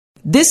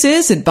This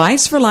is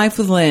Advice for Life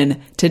with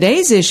Lynn.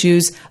 Today's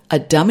issues, a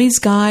dummy's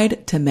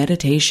guide to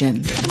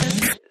meditation.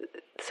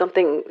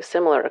 Something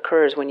similar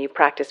occurs when you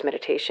practice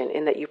meditation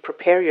in that you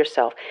prepare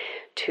yourself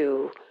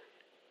to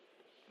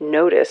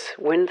notice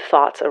when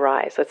thoughts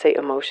arise, let's say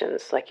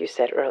emotions, like you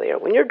said earlier.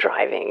 When you're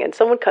driving and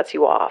someone cuts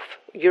you off,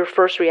 your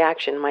first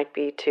reaction might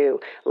be to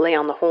lay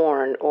on the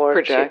horn or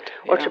project,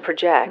 to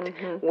project,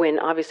 when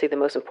obviously the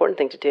most important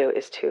thing to do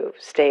is to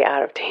stay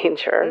out of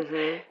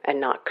danger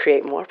and not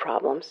create more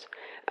problems.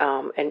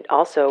 And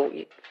also,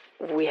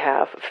 we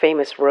have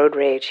famous road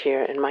rage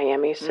here in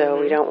Miami, so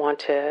we don't want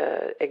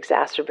to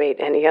exacerbate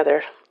any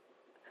other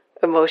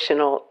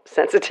emotional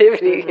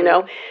sensitivity, you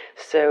know.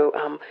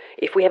 So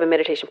if we have a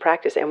meditation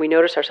practice and we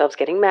notice ourselves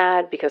getting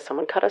mad because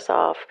someone cut us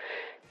off,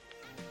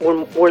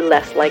 we're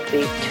less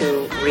likely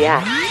to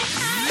react.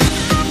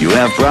 You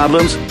have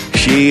problems?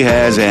 She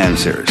has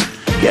answers.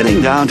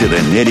 Getting down to the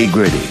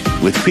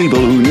nitty-gritty with people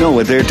who know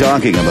what they're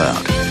talking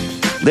about.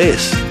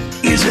 This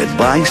is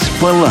Advice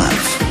for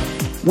Life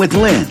with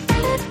Lynn.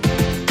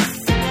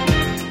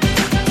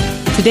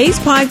 Today's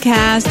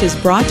podcast is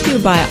brought to you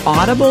by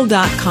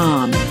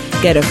Audible.com.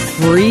 Get a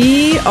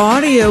free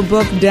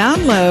audiobook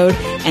download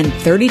and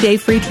 30-day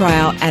free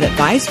trial at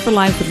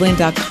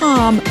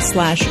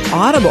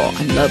adviceforlifewithlynn.com/audible.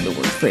 I love the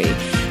word free.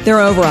 There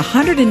are over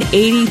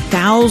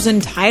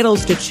 180,000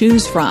 titles to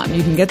choose from.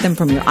 You can get them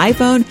from your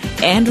iPhone,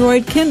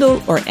 Android,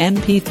 Kindle, or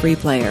MP3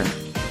 player.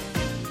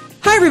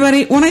 Hi,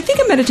 everybody. When I think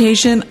of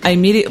meditation, I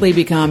immediately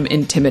become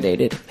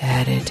intimidated.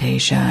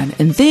 Meditation.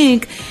 And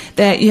think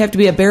that you have to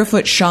be a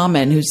barefoot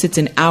shaman who sits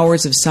in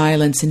hours of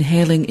silence,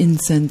 inhaling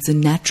incense and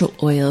natural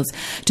oils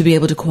to be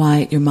able to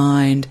quiet your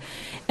mind.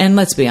 And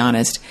let's be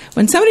honest,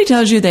 when somebody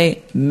tells you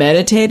they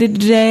meditated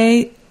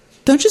today,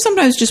 don't you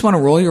sometimes just want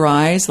to roll your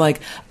eyes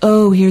like,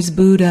 oh, here's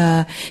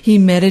Buddha. He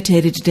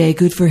meditated today.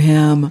 Good for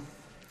him.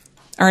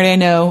 All right, I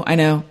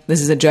know.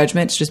 This is a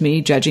judgment. It's just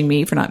me judging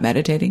me for not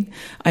meditating.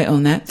 I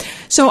own that.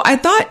 So I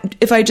thought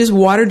if I just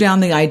watered down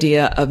the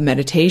idea of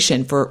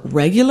meditation for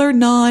regular,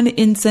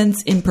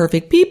 non-incense,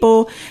 imperfect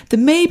people,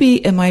 then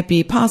maybe it might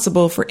be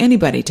possible for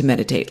anybody to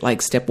meditate.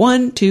 Like step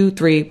 1, 2,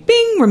 3,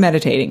 bing, we're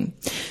meditating.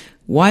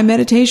 Why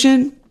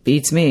meditation?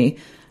 Beats me.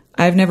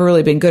 I've never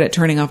really been good at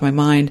turning off my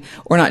mind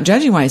or not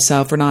judging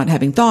myself for not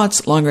having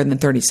thoughts longer than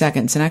 30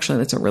 seconds. And actually,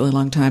 that's a really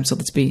long time. So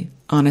let's be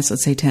honest.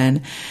 Let's say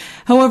 10.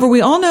 However,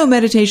 we all know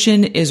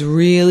meditation is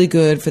really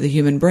good for the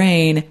human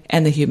brain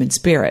and the human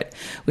spirit.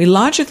 We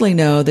logically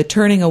know that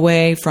turning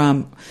away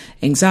from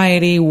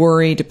anxiety,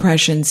 worry,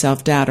 depression,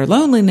 self-doubt, or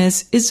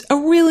loneliness is a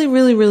really,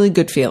 really, really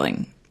good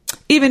feeling,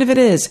 even if it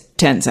is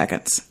 10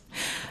 seconds.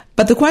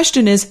 But the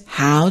question is,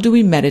 how do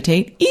we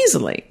meditate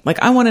easily? Like,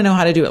 I want to know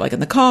how to do it, like in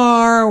the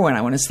car, when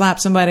I want to slap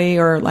somebody,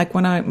 or like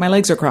when my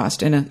legs are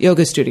crossed in a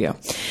yoga studio.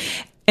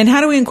 And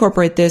how do we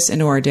incorporate this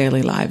into our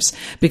daily lives?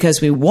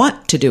 Because we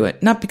want to do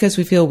it, not because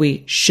we feel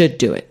we should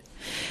do it.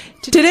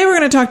 Today, we're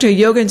going to talk to a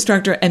yoga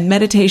instructor and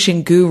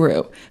meditation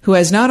guru who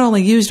has not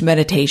only used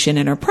meditation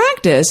in her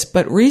practice,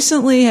 but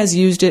recently has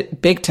used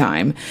it big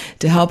time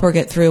to help her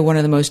get through one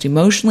of the most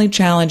emotionally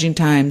challenging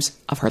times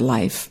of her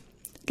life.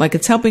 Like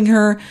it's helping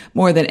her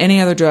more than any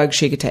other drug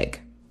she could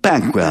take.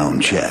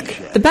 Background check.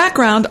 The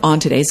background on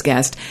today's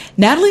guest.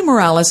 Natalie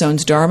Morales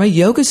owns Dharma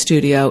Yoga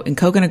Studio in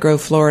Coconut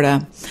Grove,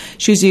 Florida.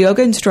 She's a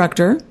yoga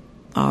instructor,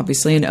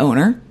 obviously an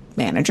owner,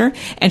 manager,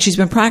 and she's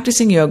been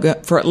practicing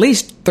yoga for at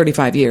least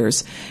 35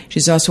 years.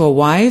 She's also a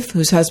wife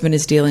whose husband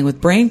is dealing with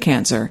brain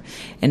cancer.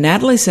 And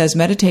Natalie says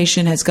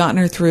meditation has gotten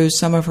her through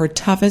some of her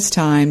toughest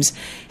times,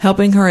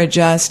 helping her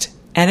adjust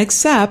and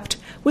accept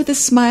with a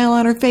smile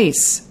on her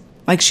face.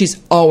 Like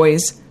she's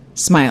always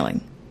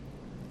smiling.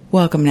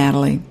 Welcome,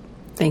 Natalie.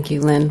 Thank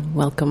you, Lynn.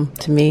 Welcome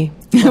to me.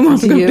 Welcome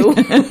to you.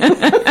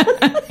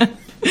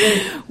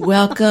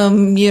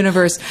 Welcome,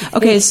 universe.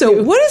 Okay,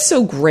 so what is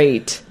so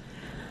great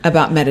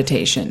about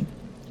meditation?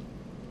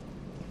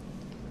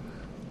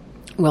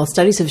 Well,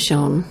 studies have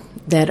shown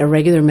that a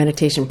regular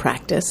meditation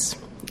practice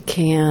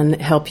can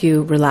help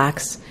you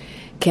relax,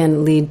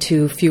 can lead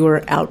to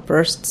fewer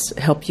outbursts,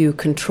 help you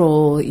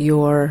control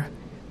your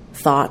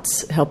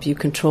thoughts, help you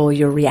control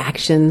your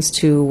reactions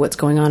to what's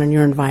going on in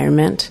your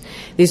environment.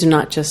 These are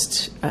not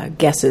just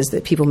guesses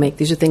that people make.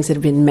 These are things that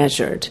have been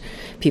measured.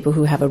 People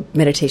who have a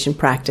meditation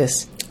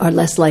practice are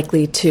less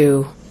likely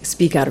to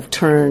speak out of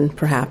turn,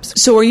 perhaps.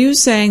 So are you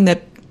saying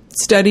that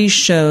studies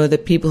show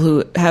that people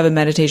who have a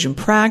meditation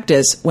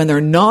practice, when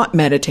they're not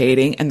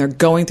meditating and they're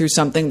going through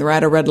something, they're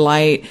at a red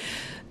light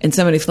and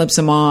somebody flips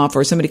them off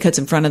or somebody cuts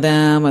in front of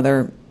them or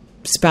their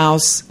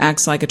spouse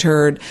acts like a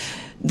turd,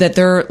 that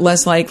they're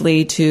less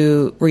likely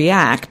to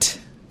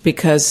react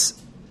because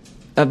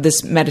of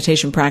this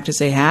meditation practice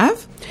they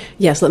have?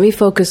 Yes, let me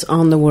focus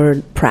on the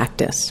word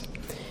practice.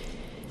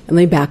 And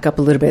let me back up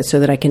a little bit so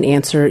that I can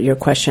answer your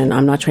question.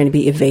 I'm not trying to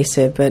be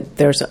evasive, but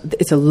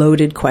it's a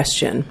loaded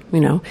question.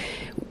 You know,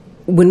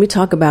 when we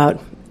talk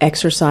about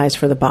exercise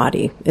for the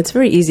body, it's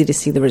very easy to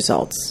see the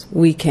results.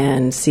 We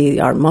can see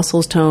our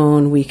muscles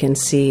tone. We can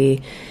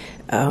see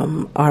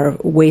our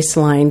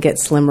waistline get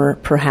slimmer,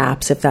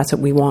 perhaps, if that's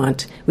what we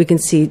want. We can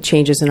see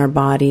changes in our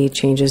body,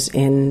 changes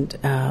in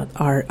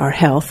our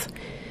health.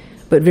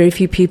 But very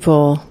few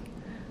people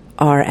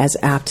are as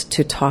apt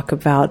to talk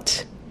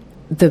about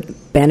the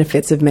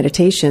benefits of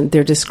meditation.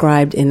 They're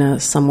described in a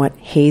somewhat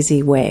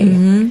hazy way.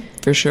 Mm-hmm.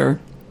 For sure.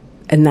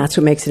 And that's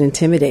what makes it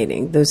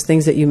intimidating. Those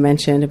things that you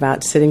mentioned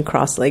about sitting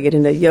cross-legged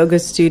in a yoga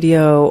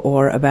studio,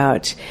 or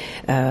about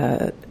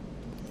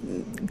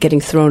getting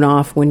thrown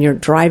off when you're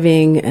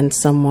driving and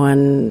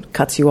someone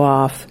cuts you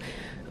off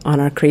on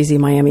our crazy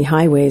Miami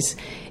highways.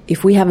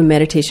 If we have a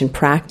meditation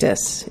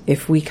practice,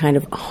 if we kind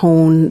of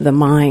hone the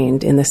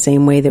mind in the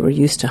same way that we're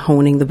used to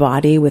honing the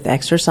body with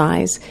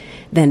exercise,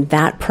 then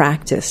that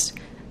practice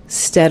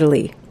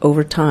steadily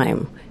over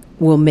time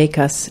will make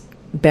us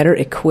better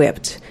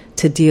equipped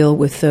to deal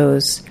with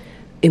those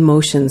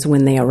emotions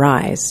when they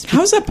arise.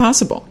 How is that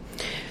possible?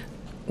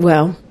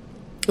 Well,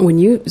 when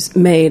you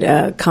made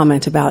a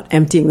comment about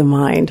emptying the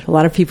mind, a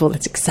lot of people,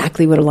 that's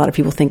exactly what a lot of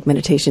people think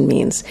meditation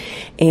means.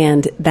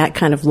 And that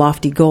kind of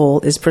lofty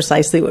goal is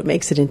precisely what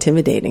makes it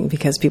intimidating,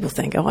 because people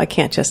think, oh, I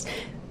can't just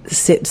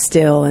sit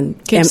still and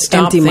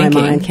empty my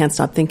mind, can't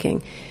stop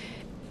thinking.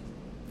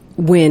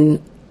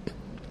 When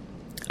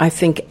I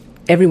think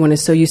everyone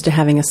is so used to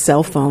having a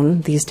cell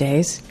phone these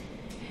days,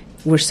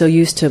 we're so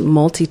used to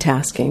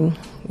multitasking,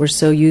 we're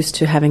so used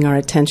to having our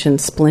attention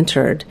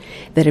splintered,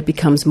 that it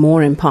becomes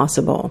more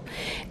impossible.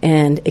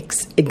 And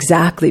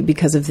exactly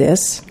because of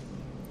this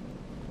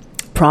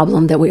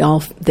problem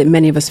that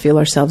many of us feel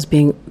ourselves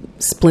being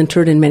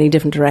splintered in many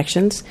different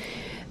directions,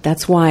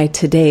 that's why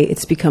today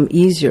it's become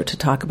easier to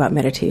talk about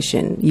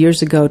meditation.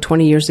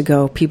 20 years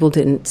ago, people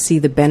didn't see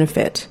the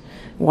benefit.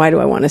 Why do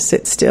I want to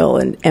sit still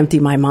and empty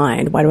my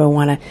mind? Why do I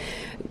want to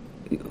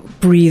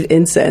breathe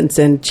incense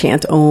and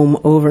chant Om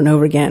over and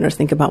over again, or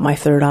think about my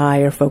third eye,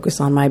 or focus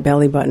on my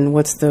belly button?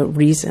 What's the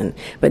reason?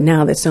 But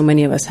now that so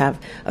many of us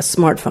have a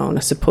smartphone,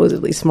 a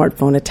supposedly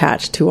smartphone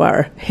attached to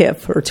our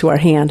hip or to our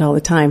hand all the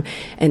time,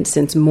 and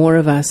since more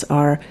of us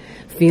are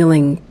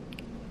feeling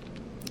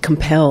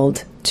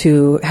compelled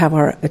to have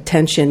our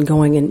attention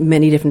going in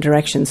many different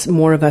directions,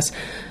 more of us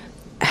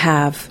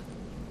have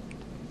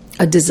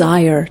a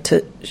desire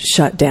to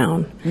shut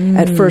down.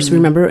 At first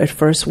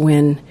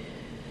when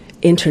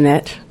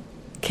internet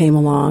came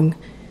along,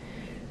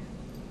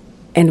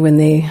 and when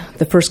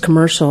the first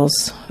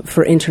commercials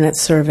for internet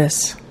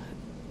service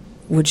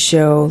would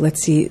show,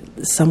 let's see,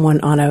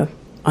 someone on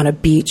a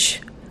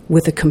beach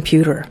with a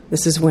computer.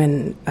 This is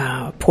when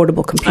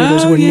portable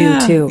computers were new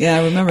too. Yeah,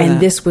 I remember and that.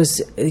 This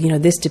was,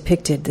 this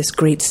depicted this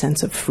great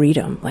sense of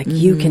freedom. Like,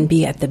 you can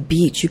be at the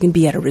beach, you can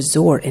be at a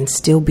resort and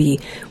still be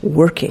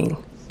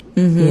working,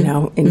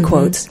 in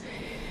quotes.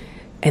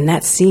 And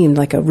that seemed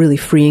like a really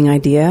freeing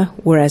idea.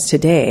 Whereas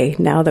today,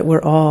 now that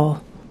we're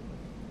all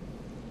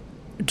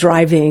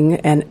driving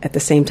and at the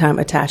same time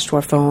attached to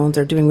our phones,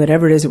 or doing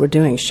whatever it is that we're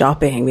doing,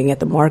 shopping, being at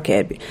the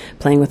market,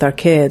 playing with our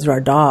kids or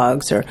our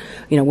dogs, or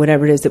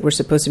whatever it is that we're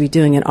supposed to be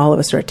doing, and all of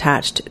us are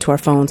attached to our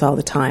phones all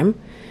the time,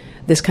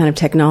 this kind of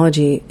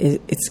technology,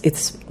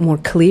 it's more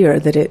clear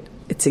that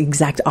it's the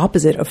exact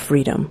opposite of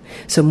freedom.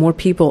 So more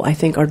people, I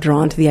think, are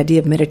drawn to the idea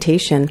of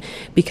meditation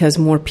because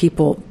more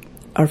people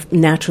are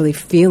naturally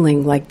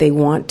feeling like they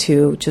want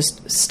to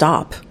just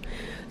stop.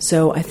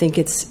 So I think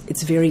it's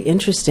very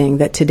interesting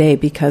that today,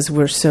 because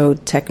we're so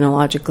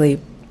technologically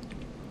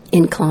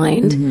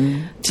inclined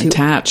to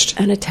attached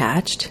and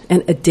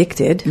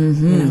addicted,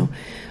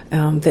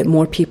 that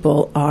more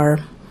people are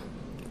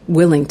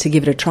willing to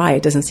give it a try.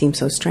 It doesn't seem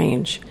so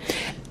strange.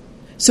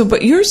 So,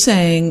 but you're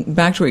saying,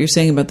 back to what you're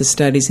saying about the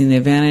studies and the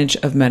advantage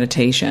of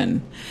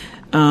meditation,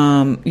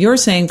 you're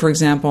saying, for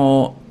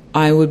example,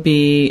 I would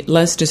be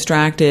less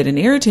distracted and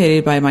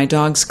irritated by my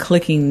dog's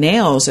clicking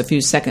nails a few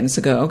seconds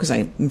ago, because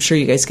I'm sure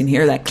you guys can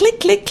hear that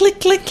click, click, click,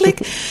 click, click.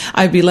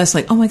 I'd be less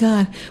like, oh my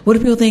God, what are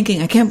people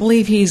thinking? I can't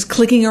believe he's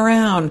clicking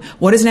around.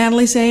 What is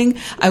Natalie saying?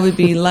 I would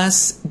be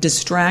less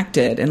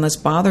distracted and less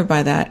bothered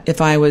by that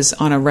if I was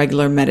on a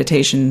regular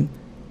meditation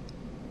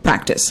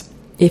practice.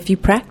 If you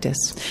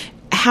practice.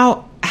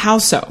 How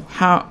so?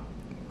 How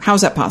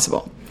is that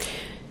possible?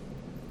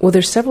 Well,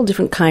 there's several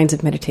different kinds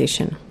of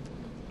meditation.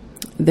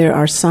 There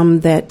are some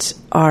that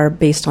are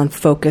based on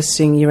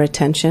focusing your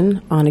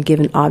attention on a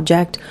given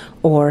object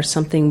or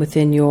something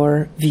within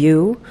your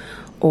view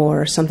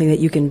or something that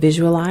you can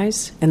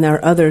visualize. And there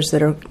are others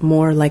that are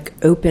more like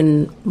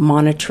open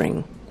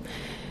monitoring,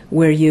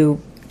 where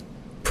you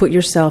put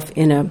yourself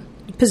in a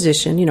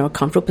position, a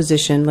comfortable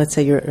position. Let's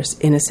say you're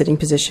in a sitting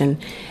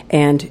position,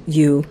 and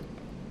you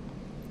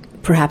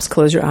perhaps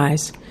close your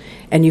eyes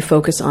and you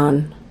focus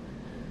on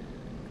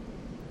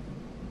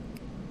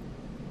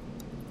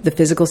the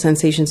physical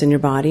sensations in your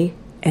body,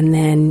 and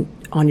then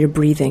on your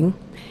breathing.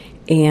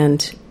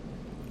 And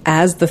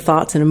as the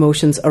thoughts and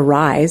emotions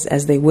arise,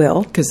 as they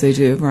will. Because they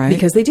do, right?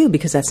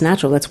 Because that's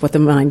natural. That's what the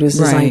mind was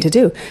designed to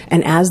do.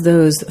 And as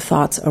those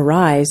thoughts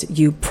arise,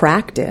 you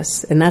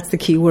practice, and that's the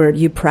key word,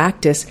 you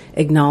practice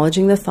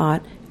acknowledging the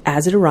thought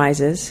as it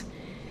arises,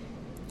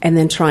 and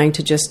then trying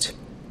to just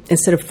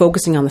instead of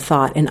focusing on the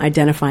thought and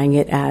identifying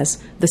it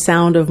as the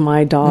sound of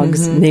my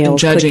dog's nail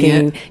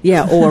clicking,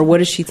 or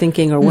what is she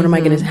thinking, or what am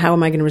I going to, how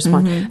am I going to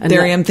respond? And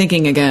there I am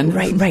thinking again.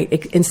 Right.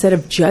 Instead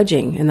of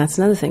judging, and that's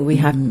another thing we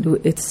have.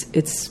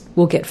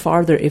 We'll get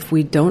farther if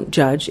we don't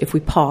judge, if we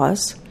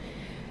pause,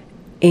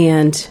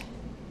 and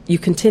you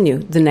continue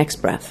the next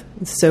breath.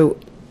 So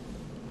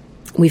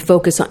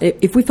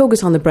if we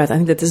focus on the breath, I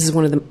think that this is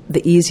one of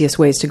the easiest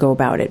ways to go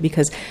about it,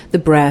 because the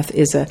breath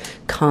is a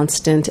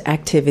constant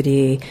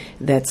activity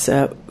that's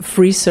a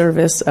free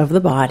service of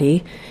the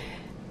body.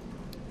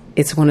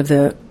 It's one of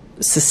the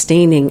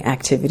sustaining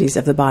activities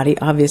of the body.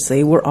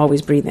 Obviously, we're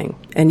always breathing.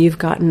 And you've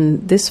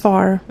gotten this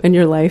far in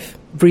your life,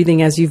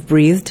 breathing as you've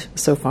breathed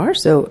so far,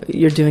 so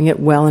you're doing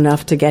it well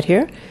enough to get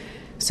here.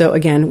 So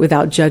again,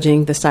 without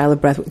judging the style of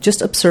breath,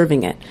 just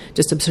observing it,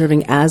 just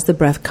observing as the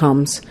breath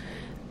comes.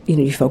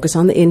 You focus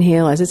on the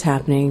inhale as it's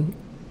happening.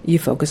 You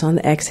focus on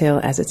the exhale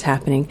as it's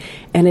happening.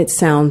 And it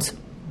sounds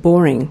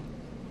boring,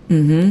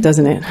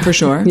 doesn't it? For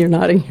sure. You're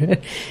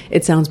nodding.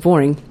 It sounds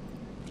boring,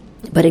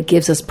 but it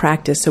gives us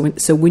practice.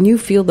 So when you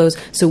feel those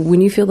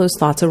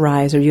thoughts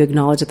arise, or you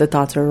acknowledge that the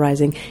thoughts are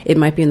arising, it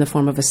might be in the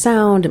form of a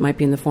sound. It might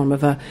be in the form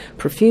of a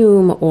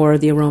perfume or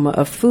the aroma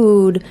of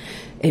food.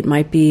 It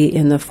might be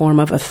in the form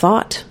of a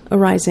thought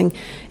arising.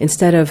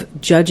 Instead of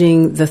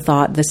judging the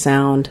thought, the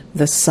sound,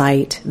 the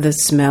sight, the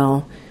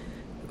smell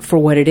for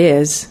what it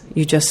is,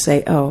 you just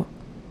say, oh,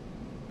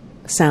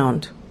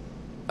 sound,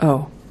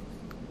 oh,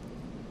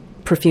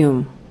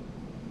 perfume,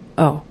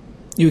 oh.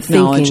 You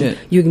acknowledge thinking.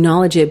 it. You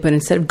acknowledge it, but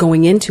instead of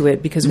going into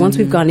it, because once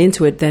we've gone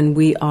into it, then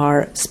we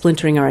are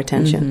splintering our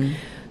attention.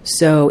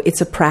 So it's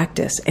a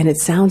practice, and it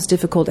sounds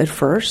difficult at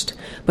first,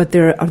 but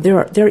there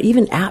are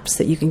even apps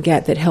that you can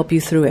get that help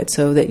you through it,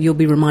 so that you'll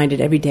be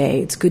reminded every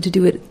day. It's good to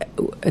do it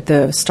at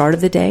the start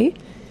of the day,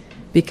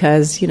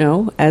 because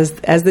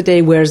as the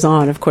day wears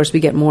on, of course, we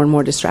get more and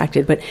more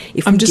distracted. But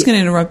I'm just going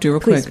to interrupt you real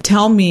quick.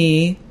 Tell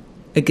me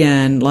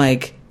again,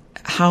 like,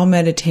 how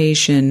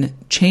meditation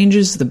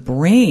changes the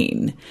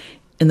brain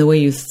in the way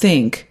you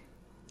think.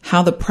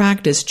 How the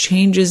practice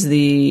changes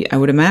I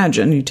would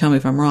imagine, you tell me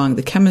if I'm wrong,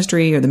 the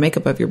chemistry or the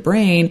makeup of your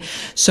brain.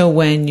 So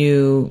when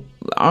you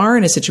are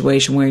in a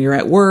situation where you're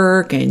at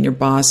work and your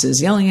boss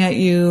is yelling at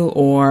you,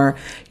 or,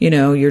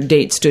 your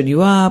date stood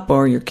you up,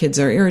 or your kids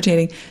are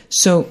irritating,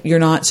 so you're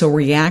not so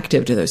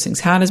reactive to those things.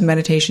 How does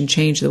meditation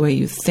change the way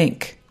you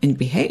think and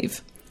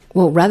behave?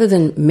 Well, rather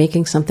than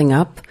making something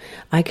up,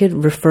 I could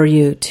refer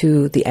you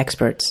to the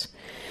experts.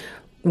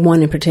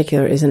 One in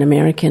particular is an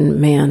American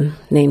man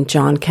named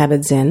Jon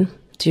Kabat-Zinn.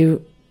 Do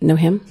you know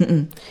him?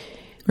 Mm-mm.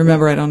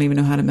 Remember, I don't even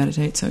know how to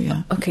meditate, so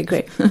yeah. Okay,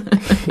 great. Well,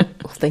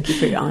 thank you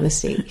for your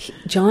honesty.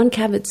 Jon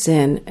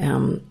Kabat-Zinn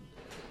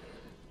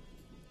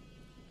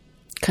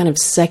kind of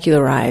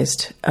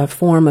secularized a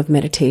form of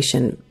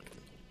meditation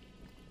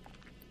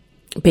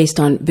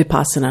based on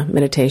Vipassana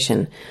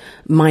meditation,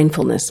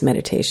 mindfulness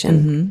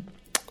meditation.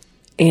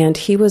 And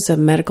he was a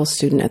medical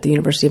student at the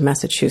University of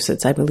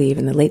Massachusetts, I believe,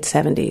 in the late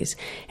 70s.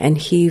 And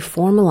he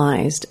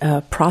formalized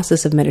a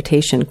process of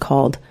meditation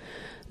called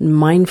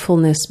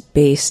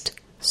mindfulness-based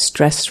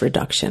stress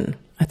reduction.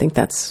 I think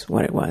that's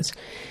what it was.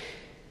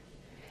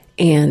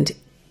 And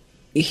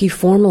he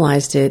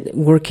formalized it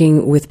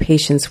working with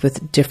patients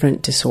with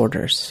different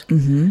disorders.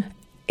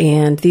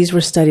 And these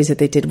were studies that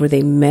they did where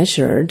they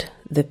measured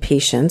the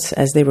patients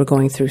as they were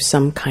going through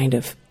some kind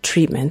of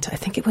treatment. I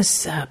think it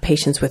was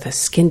patients with a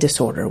skin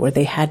disorder where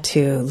they had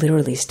to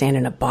literally stand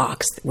in a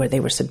box where they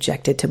were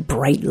subjected to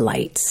bright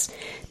lights,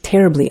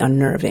 terribly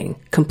unnerving,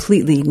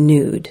 completely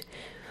nude.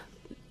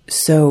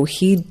 So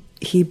he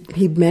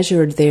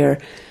measured their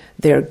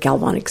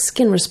galvanic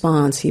skin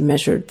response. He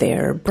measured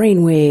their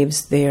brain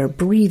waves, their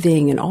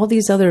breathing, and all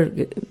these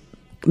other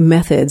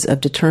methods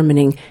of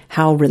determining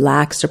how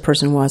relaxed a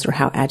person was or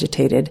how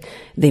agitated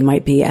they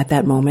might be at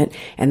that moment.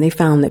 And they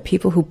found that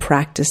people who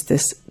practiced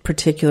this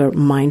particular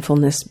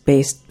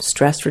mindfulness-based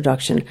stress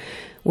reduction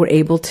were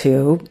able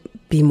to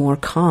be more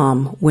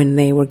calm when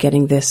they were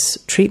getting this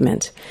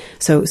treatment.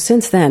 So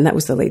since then, that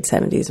was the late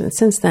 70s, and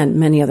since then,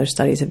 many other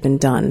studies have been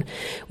done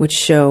which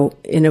show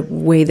in a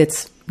way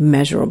that's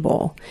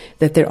measurable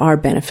that there are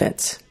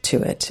benefits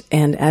to it.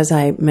 And as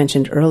I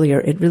mentioned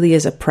earlier, it really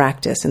is a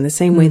practice in the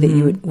same way that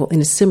you would, well,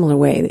 in a similar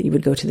way that you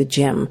would go to the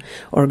gym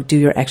or do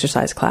your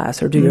exercise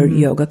class or do your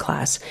yoga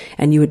class,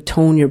 and you would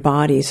tone your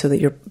body so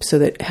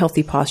that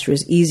healthy posture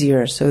is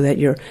easier, so that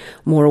you're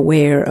more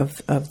aware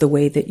of the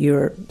way that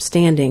you're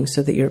standing,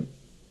 so that you're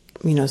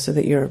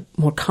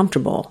more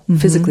comfortable,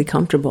 physically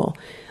comfortable.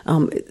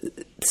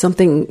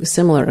 Something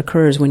similar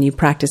occurs when you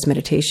practice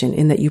meditation,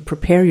 in that you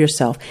prepare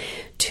yourself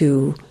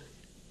to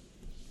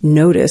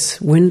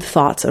notice when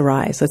thoughts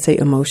arise. Let's say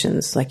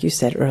emotions, like you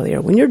said earlier.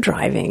 When you're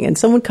driving and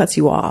someone cuts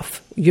you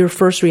off, your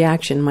first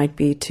reaction might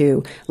be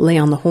to lay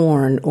on the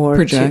horn or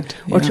project,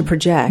 to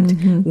project.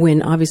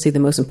 When obviously the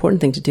most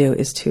important thing to do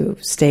is to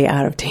stay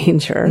out of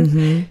danger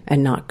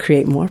and not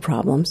create more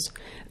problems.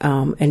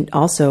 And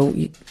also,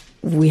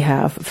 we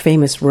have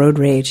famous road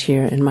rage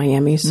here in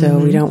Miami, so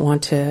we don't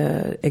want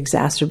to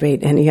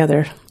exacerbate any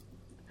other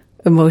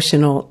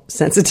emotional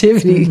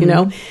sensitivity, you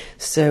know?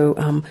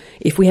 So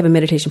if we have a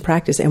meditation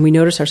practice and we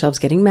notice ourselves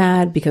getting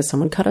mad because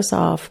someone cut us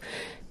off,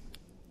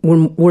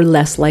 we're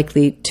less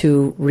likely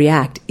to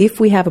react. If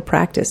we have a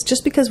practice,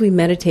 just because we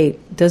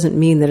meditate doesn't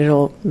mean that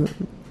it'll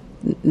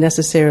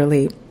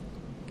necessarily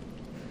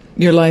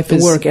your life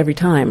work every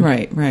time.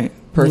 Right.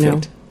 Perfect. You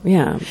know?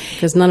 Yeah,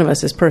 because none of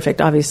us is perfect,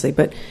 obviously,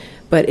 but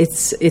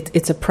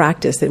it's a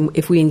practice that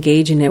if we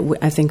engage in it,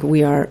 I think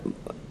we are,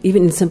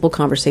 even in simple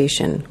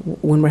conversation,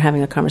 when we're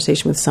having a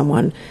conversation with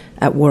someone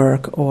at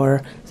work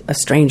or a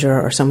stranger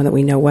or someone that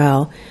we know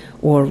well,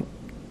 or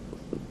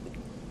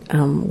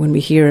when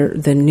we hear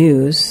the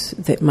news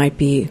that might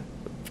be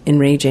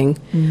enraging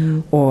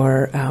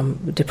or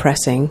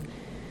depressing,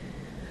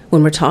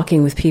 when we're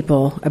talking with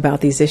people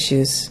about these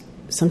issues,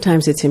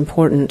 sometimes it's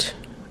important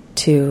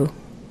to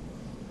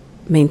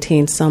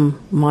maintain some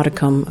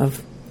modicum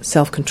of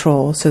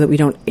self-control so that we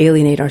don't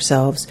alienate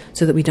ourselves,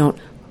 so that we don't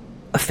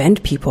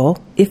offend people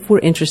if we're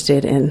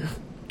interested in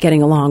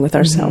getting along with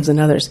ourselves and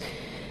others.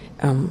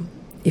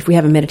 If we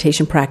have a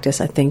meditation practice,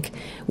 I think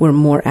we're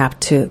more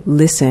apt to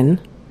listen,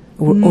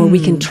 or we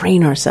can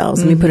train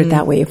ourselves. Let me put it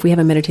that way. If we have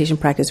a meditation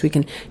practice, we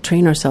can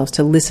train ourselves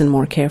to listen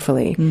more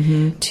carefully,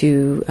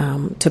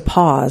 to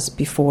pause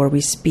before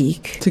we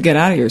speak. To get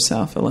out of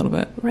yourself a little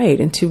bit. Right,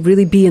 and to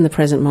really be in the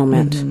present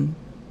moment.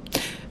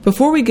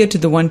 Before we get to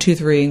the 1, 2,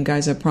 3, and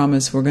guys, I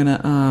promise we're going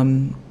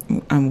to,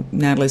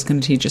 Natalie's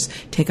going to teach us,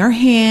 take our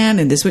hand,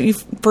 and this is what you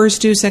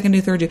first do, second do,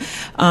 third do.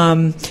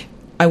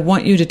 I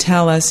want you to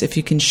tell us, if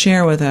you can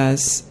share with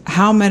us,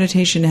 how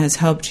meditation has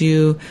helped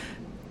you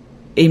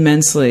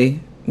immensely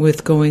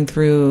with going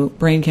through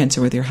brain cancer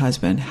with your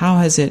husband. How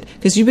has it,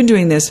 because you've been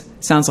doing this,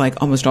 sounds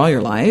like almost all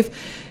your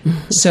life,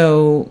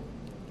 so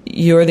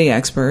you're the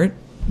expert,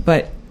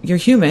 but you're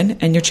human,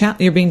 and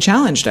you're being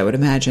challenged, I would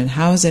imagine.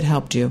 How has it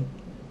helped you?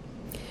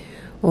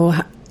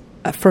 Well,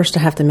 first I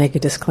have to make a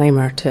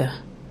disclaimer to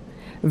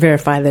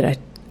verify that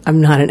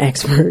I'm not an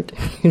expert.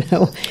 You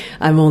know,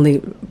 I'm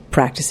only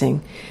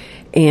practicing.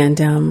 And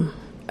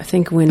I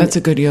think That's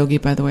a good yogi,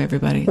 by the way,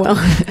 everybody. Well,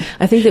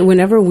 I think that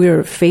whenever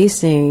we're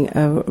facing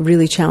a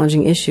really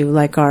challenging issue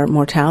like our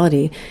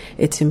mortality,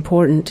 it's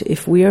important,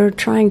 if we are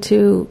trying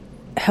to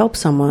help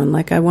someone,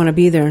 like I want to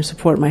be there and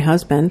support my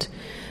husband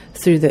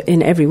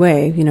in every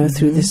way, you know,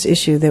 through this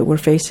issue that we're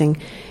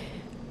facing,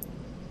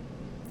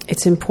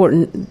 it's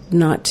important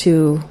not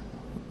to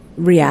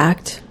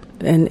react,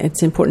 and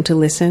it's important to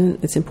listen.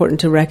 It's important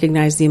to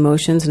recognize the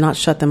emotions, not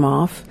shut them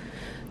off,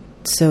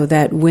 so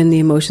that when the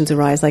emotions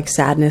arise, like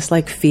sadness,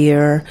 like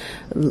fear,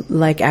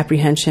 like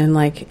apprehension,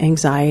 like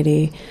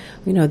anxiety,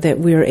 you know, that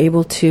we are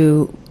able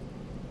to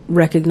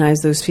recognize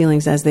those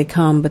feelings as they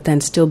come, but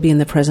then still be in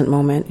the present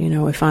moment. You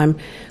know, if I'm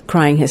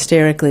crying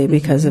hysterically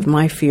because of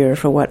my fear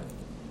for what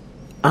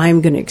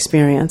I'm going to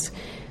experience,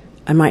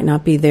 I might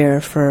not be there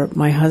for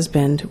my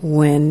husband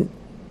when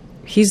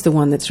he's the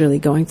one that's really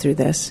going through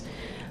this.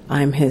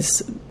 I'm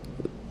his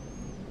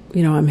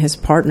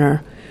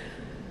partner.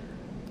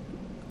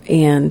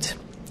 And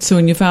so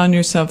when you found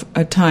yourself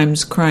at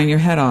times crying your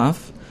head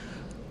off,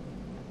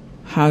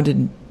 how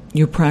did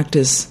your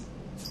practice,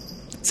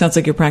 sounds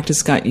like your practice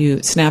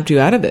snapped you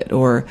out of it,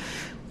 or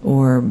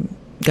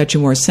got you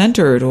more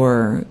centered,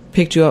 or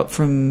picked you up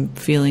from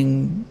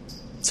feeling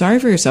sorry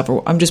for yourself,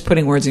 or I'm just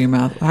putting words in your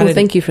mouth.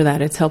 Thank you for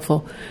that. It's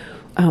helpful.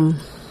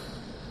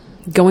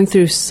 Going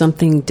through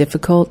something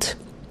difficult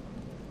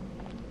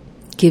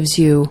gives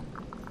you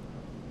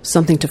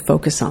something to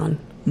focus on.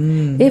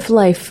 If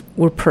life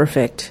were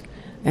perfect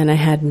and I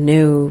had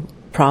no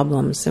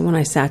problems, and when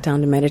I sat down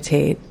to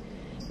meditate,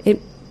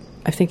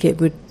 I think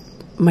it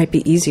might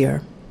be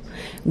easier.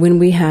 When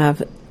we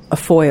have a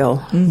foil,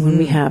 when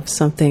we have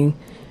something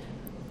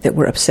that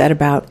we're upset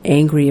about,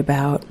 angry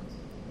about,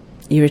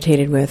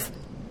 irritated with,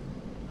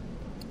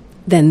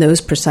 then those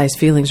precise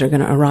feelings are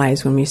going to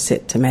arise when we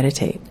sit to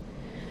meditate.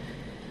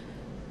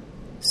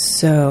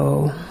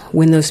 So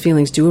when those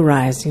feelings do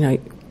arise, you know,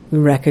 we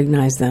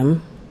recognize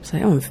them,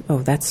 say, oh,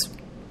 that's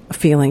a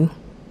feeling,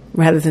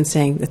 rather than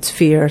saying that's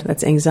fear,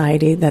 that's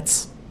anxiety,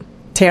 that's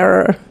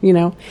terror, you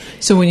know.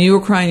 So when you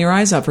were crying your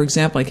eyes out, for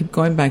example, I keep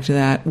going back to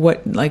that,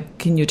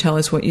 can you tell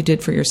us what you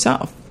did for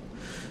yourself?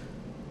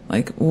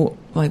 Like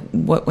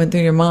what went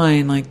through your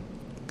mind?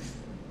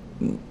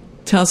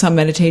 Tell us how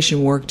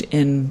meditation worked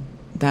in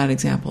that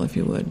example, if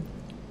you would.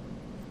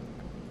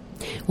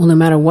 Well, no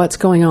matter what's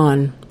going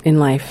on in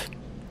life,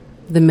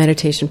 the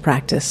meditation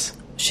practice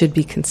should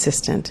be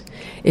consistent,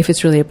 if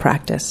it's really a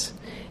practice.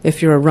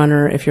 If you're a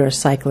runner, if you're a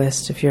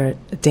cyclist, if you're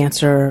a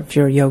dancer, if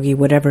you're a yogi,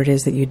 whatever it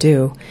is that you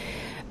do,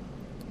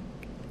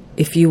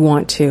 if you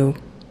want to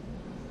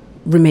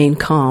remain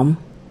calm,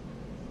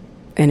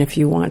 and if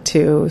you want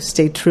to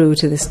stay true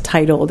to this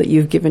title that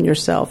you've given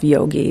yourself,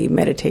 yogi,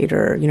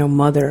 meditator, you know,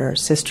 mother,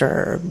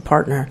 sister,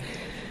 partner,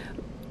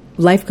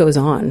 life goes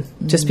on.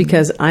 Just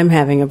because I'm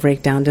having a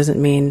breakdown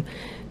doesn't mean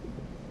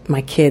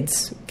my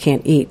kids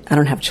can't eat. I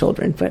don't have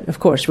children, but of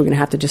course we're going to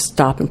have to just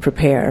stop and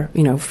prepare,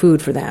 you know,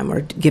 food for them,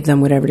 or give them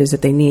whatever it is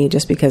that they need.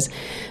 Just because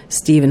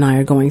Steve and I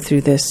are going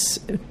through this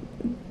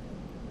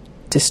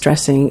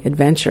distressing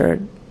adventure,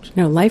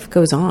 life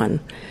goes on.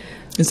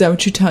 Is that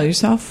what you tell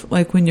yourself?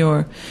 Like when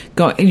you're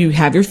going, you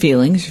have your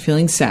feelings, you're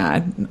feeling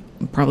sad,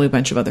 probably a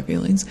bunch of other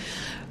feelings.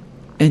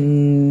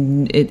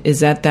 And is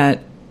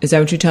that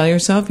what you tell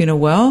yourself?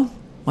 Well,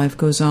 life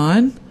goes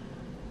on.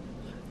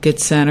 Get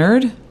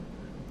centered.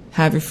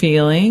 Have your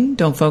feeling.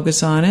 Don't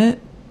focus on it.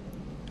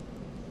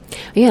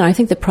 Yeah, I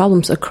think the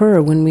problems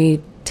occur when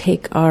we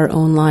take our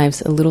own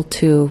lives a little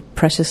too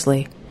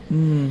preciously.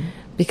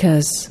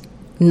 Because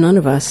none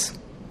of us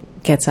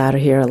gets out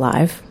of here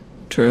alive.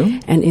 True.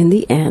 And in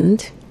the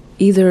end,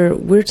 either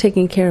we're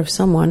taking care of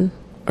someone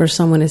or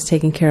someone is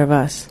taking care of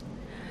us.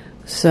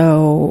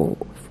 So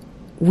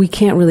we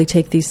can't really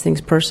take these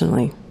things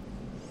personally,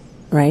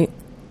 right?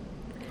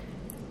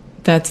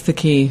 That's the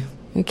key.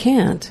 We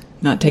can't.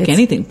 Not take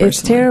anything personally.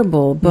 It's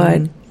terrible,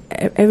 but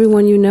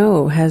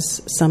everyone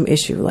has some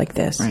issue like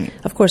this. Right.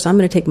 Of course, I'm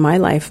going to take my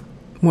life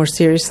more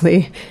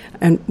seriously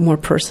and more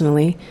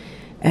personally,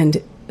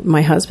 and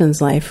my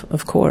husband's life,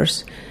 of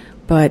course.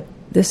 But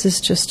this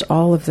is just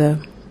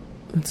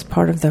it's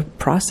part of the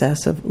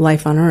process of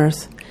life on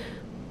Earth.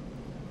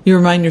 You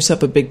remind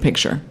yourself of big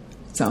picture,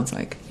 it sounds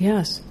like.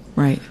 Yes.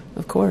 Right.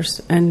 Of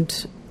course.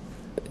 And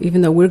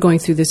even though we're going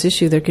through this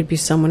issue, there could be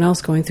someone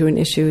else going through an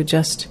issue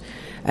just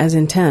as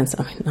intense.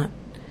 I mean,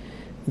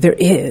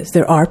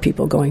 there are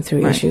people going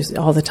through issues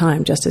all the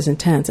time, just as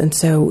intense. And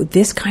so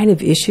this kind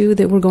of issue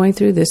that we're going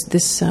through,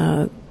 this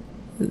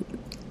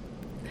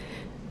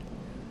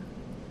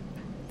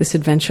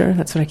adventure,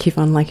 that's what I keep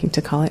on liking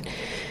to call it.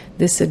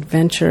 This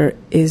adventure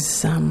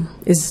is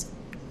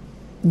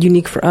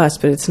unique for us,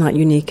 but it's not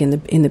unique in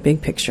the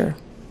big picture.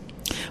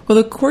 Well,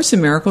 the Course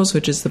in Miracles,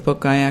 which is the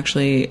book I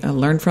actually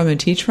learned from and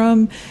teach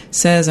from,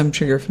 says, I'm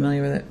sure you're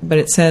familiar with it, but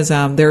it says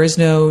there is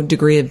no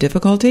degree of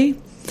difficulty.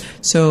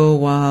 So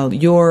while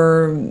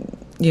you're,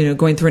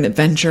 going through an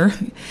adventure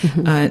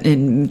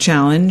and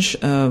challenge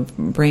of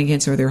brain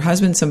cancer with your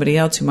husband, somebody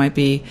else who might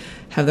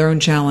have their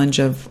own challenge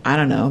of, I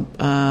don't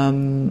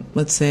know,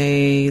 let's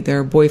say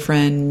their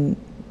boyfriend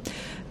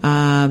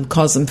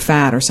calls them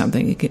fat or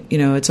something.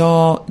 It's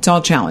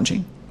all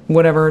challenging.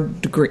 Whatever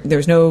degree,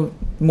 there's no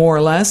more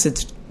or less.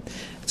 It's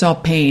all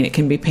pain. It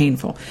can be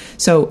painful.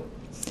 So,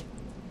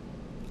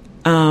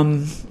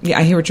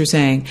 I hear what you're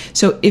saying.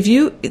 So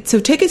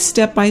take it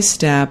step by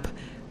step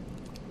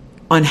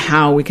on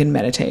how we can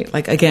meditate.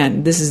 Like,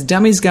 again, this is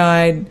Dummy's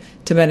Guide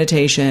to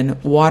Meditation,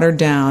 watered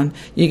down.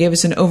 You gave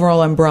us an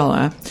overall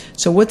umbrella.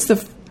 So what's the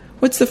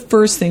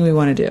first thing we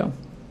want to do?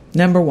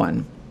 Number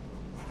one.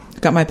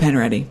 Got my pen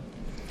ready.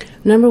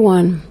 Number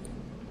one,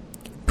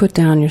 put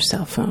down your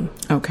cell phone.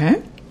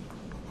 Okay.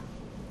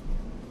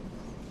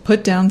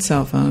 Put down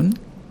cell phone.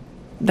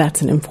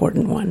 That's an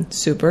important one.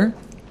 Super.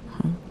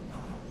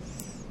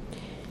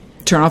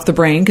 Turn off the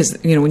brain, because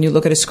when you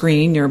look at a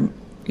screen,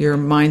 your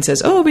mind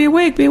says, "Oh, be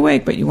awake,"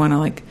 but you want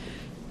to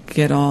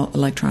get all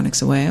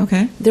electronics away.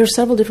 Okay. There are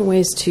several different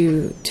ways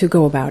to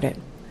go about it.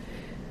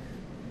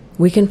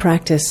 We can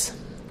practice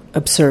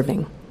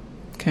observing.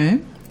 Okay.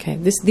 Okay.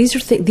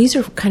 These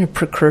are kind of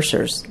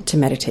precursors to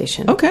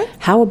meditation. Okay.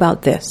 How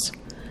about this?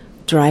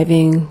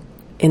 Driving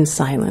in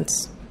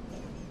silence.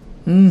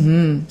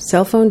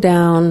 Cell phone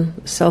down,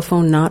 cell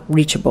phone not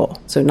reachable.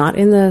 So not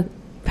in the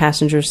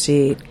passenger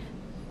seat,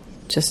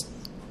 just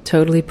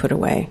totally put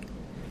away.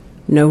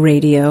 No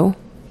radio.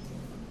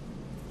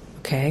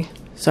 Okay.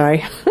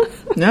 Sorry.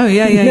 No,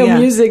 yeah. No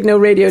music, no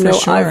radio, For no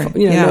sure. iPhone.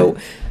 No.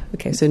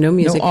 Okay, so no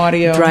music. No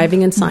audio.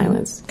 Driving in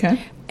silence. Okay.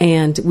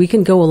 And we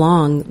can go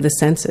along the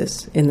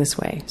senses in this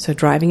way. So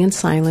driving in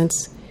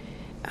silence,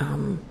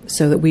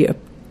 so that we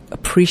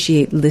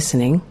appreciate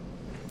listening.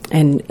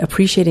 And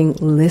appreciating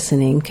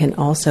listening can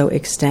also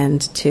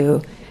extend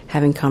to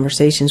having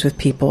conversations with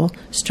people,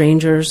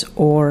 strangers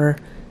or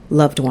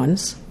loved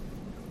ones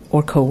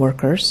or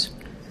coworkers.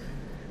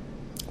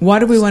 Why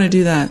do we want to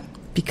do that?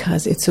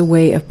 Because it's a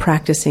way of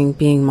practicing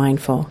being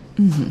mindful.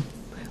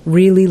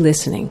 Really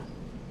listening.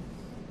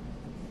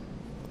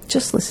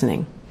 Just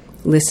listening.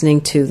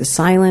 Listening to the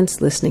silence,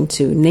 listening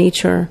to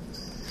nature.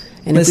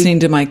 And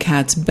listening to my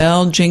cat's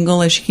bell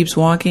jingle as she keeps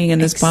walking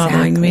and it's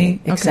bothering me.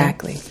 Okay.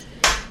 Exactly.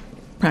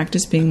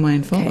 Practice being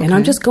mindful. Okay. And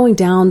I'm just going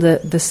down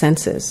the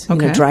senses.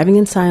 Okay. Driving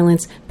in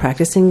silence,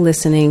 practicing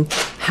listening.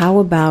 How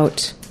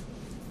about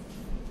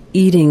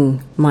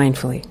eating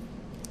mindfully?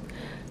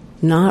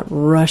 Not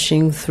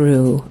rushing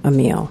through a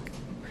meal.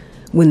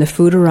 When the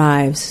food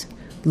arrives,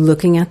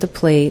 looking at the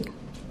plate,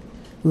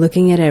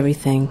 looking at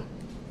everything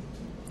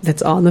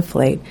that's on the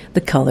plate,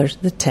 the colors,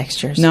 the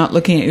textures. Not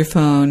looking at your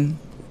phone.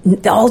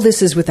 All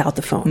this is without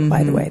the phone,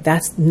 by the way.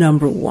 That's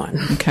number one.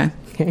 Okay.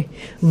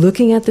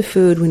 Looking at the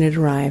food when it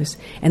arrives,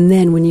 and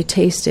then when you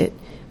taste it,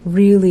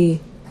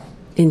 really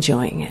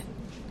enjoying it.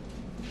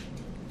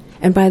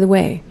 And by the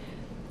way,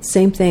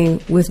 same thing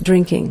with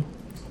drinking.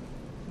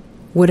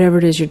 Whatever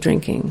it is you're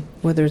drinking,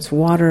 whether it's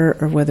water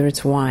or whether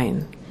it's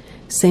wine.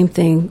 Same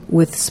thing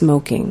with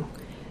smoking.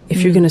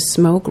 If you're going to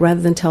smoke, rather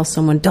than tell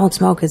someone, don't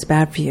smoke, it's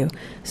bad for you,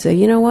 say,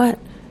 you know what?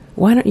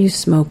 Why don't you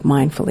smoke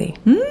mindfully?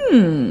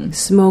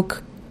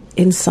 Smoke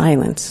in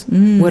silence.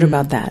 What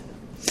about that?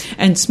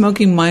 And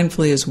smoking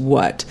mindfully is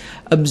what?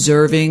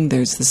 Observing,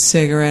 there's the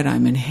cigarette,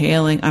 I'm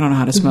inhaling. I don't know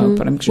how to smoke,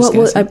 but I'm just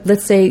guessing.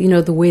 Let's say,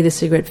 the way the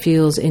cigarette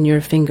feels in your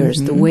fingers,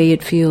 the way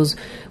it feels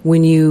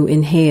when you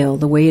inhale,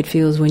 the way it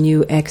feels when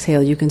you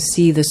exhale. You can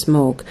see the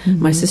smoke.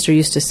 My sister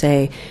used to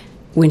say,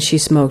 when she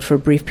smoked for a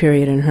brief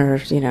period in her,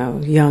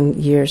 young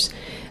years,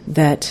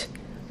 that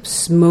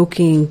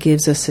smoking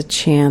gives us a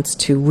chance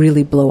to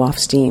really blow off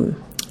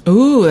steam.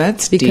 Ooh,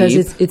 that's because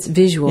deep. it's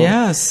visual.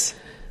 Yes.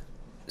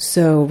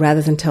 So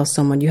rather than tell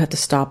someone you have to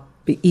stop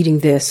eating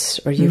this,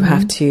 or you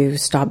have to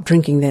stop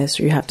drinking this,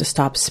 or you have to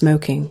stop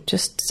smoking,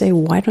 just say,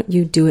 why don't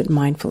you do it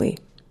mindfully?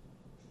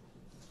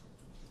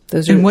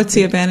 And what's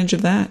the advantage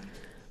of that?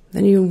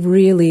 Then you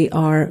really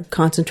are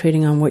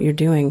concentrating on what you're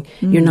doing.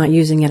 You're not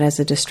using it as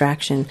a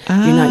distraction.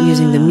 You're not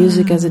using the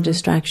music as a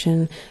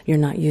distraction. You're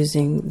not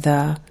using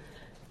the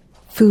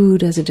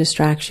food as a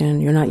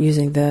distraction. You're not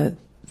using the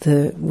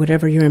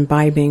whatever you're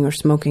imbibing or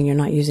smoking, you're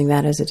not using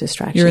that as a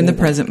distraction. You're in the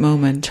present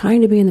moment.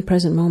 Trying to be in the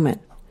present moment.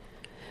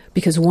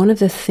 Because one of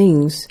the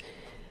things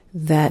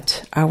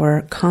that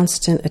our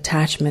constant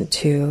attachment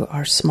to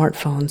our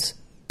smartphones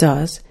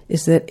does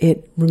is that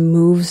it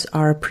removes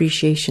our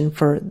appreciation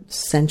for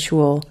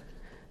sensual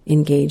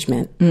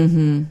engagement.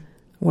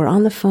 We're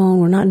on the phone.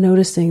 We're not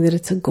noticing that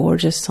it's a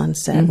gorgeous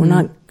sunset. We're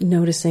not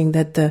noticing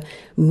that the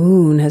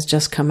moon has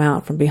just come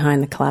out from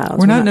behind the clouds.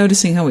 We're not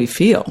noticing how we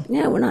feel.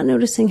 Yeah, we're not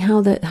noticing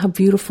how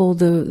beautiful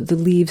the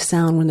leaves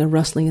sound when they're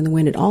rustling in the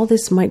wind. And all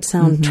this might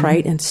sound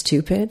trite and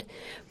stupid,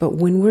 but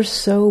when we're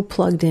so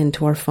plugged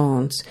into our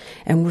phones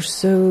and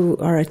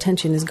our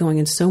attention is going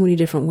in so many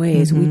different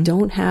ways, we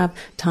don't have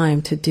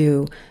time to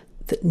do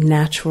the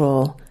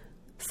natural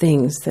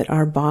things that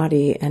our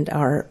body and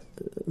our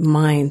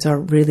minds are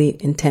really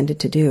intended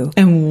to do.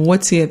 And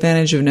what's the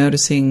advantage of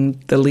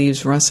noticing the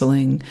leaves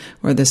rustling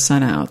or the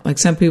sun out? Like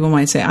some people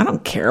might say, I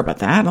don't care about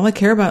that. All I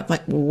care about,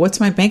 what's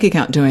my bank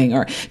account doing?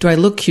 Or do I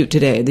look cute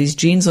today? These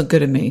jeans look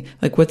good on me.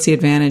 What's the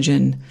advantage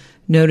in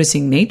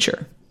noticing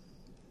nature?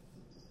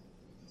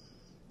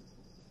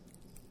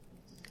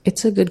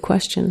 It's a good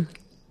question.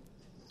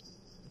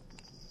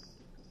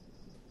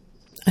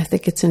 I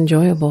think it's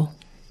enjoyable.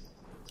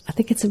 I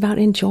think it's about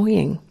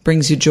enjoying.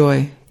 Brings you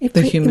joy.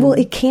 Well,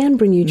 it can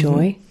bring you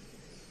joy.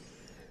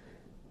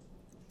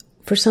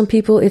 For some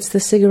people, it's the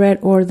cigarette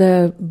or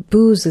the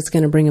booze that's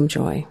going to bring them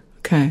joy.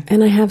 Okay.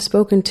 And I have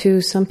spoken to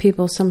some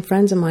people, some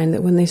friends of mine,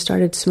 that when they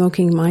started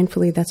smoking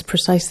mindfully, that's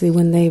precisely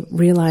when they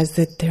realized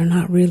that they're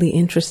not really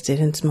interested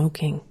in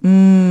smoking.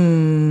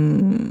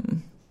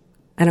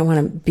 I don't want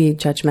to be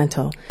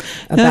judgmental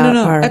about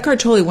No. our... Eckhart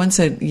Tolle once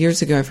said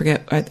years ago, I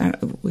forget,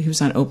 he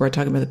was on Oprah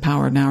talking about the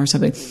power of now or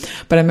something,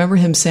 but I remember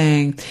him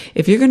saying,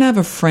 if you're going to have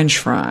a French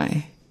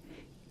fry,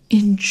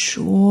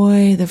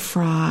 enjoy the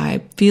fry.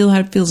 Feel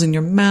how it feels in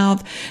your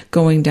mouth,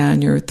 going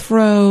down your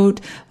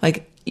throat.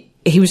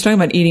 He was talking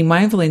about eating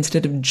mindfully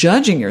instead of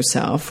judging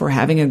yourself for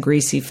having a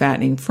greasy,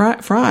 fattening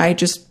fry.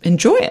 Just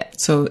enjoy it.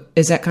 So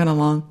is that kind of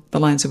along the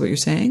lines of what you're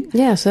saying?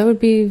 Yes, that would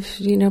be,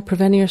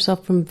 preventing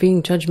yourself from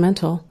being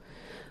judgmental.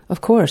 Of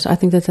course, I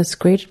think that's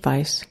great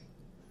advice.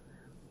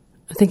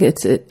 I think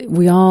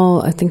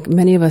I think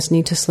many of us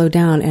need to slow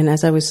down. And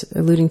as I was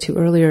alluding to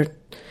earlier,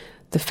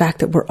 the fact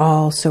that we're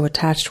all so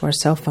attached to our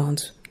cell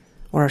phones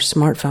or our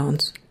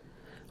smartphones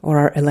or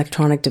our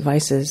electronic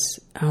devices,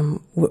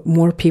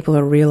 more people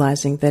are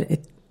realizing that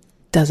it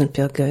doesn't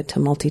feel good to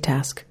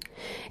multitask.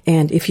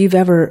 And if you've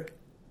ever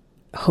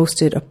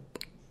hosted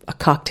a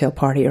cocktail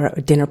party or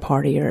a dinner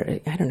party or,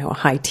 a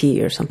high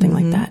tea or something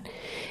like that,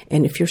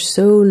 and if you're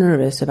so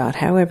nervous about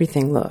how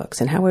everything looks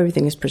and how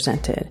everything is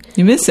presented,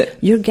 you miss it.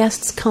 Your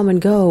guests come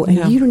and go,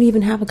 and you don't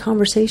even have a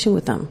conversation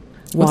with them.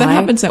 Well, that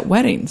happens at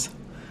weddings.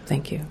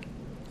 Thank you.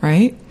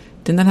 Right?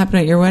 Didn't that happen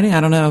at your wedding?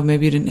 I don't know.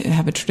 Maybe you didn't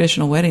have a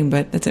traditional wedding,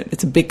 but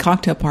it's a big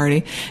cocktail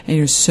party, and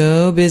you're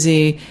so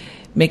busy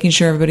making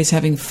sure everybody's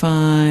having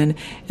fun,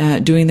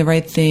 doing the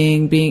right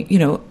thing,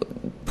 being,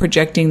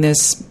 projecting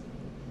this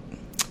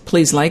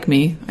please like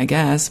me, I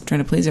guess,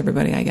 trying to please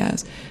everybody, I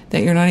guess,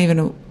 that you're not even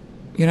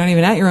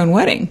at your own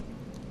wedding.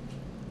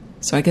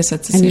 So I guess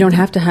that's the same And you don't thing.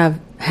 have to have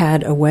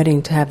had a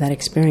wedding to have that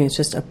experience,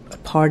 just a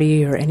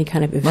party or any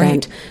kind of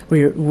event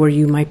where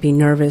you might be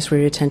nervous, where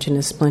your attention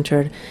is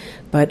splintered.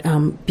 But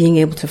being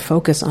able to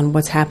focus on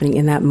what's happening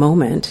in that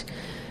moment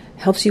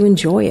helps you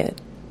enjoy it.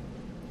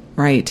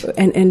 Right.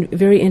 And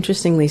very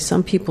interestingly,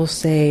 some people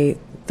say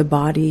the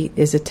body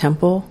is a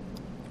temple.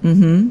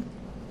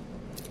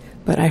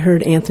 But I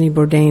heard Anthony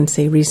Bourdain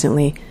say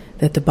recently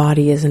that the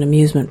body is an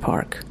amusement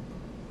park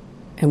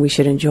and we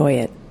should enjoy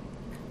it.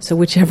 So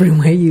whichever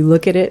way you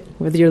look at it,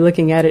 whether you're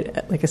looking at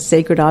it like a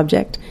sacred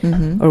object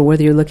or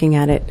whether you're looking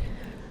at it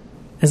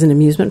as an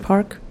amusement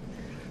park,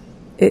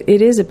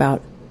 it is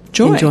about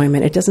joy.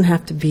 Enjoyment. It doesn't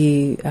have to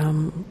be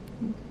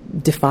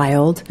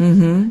defiled.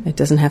 It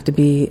doesn't have to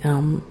be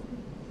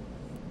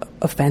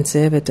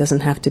offensive. It doesn't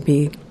have to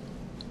be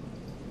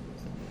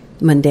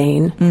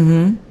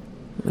mundane.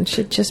 It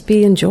should just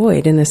be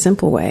enjoyed in a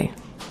simple way.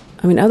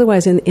 I mean,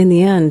 otherwise, in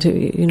the end,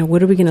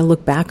 what are we going to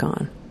look back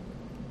on?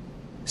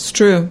 It's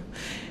true.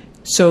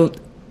 So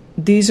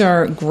these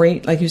are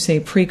great, like you say,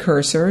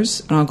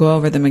 precursors. And I'll go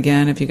over them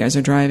again if you guys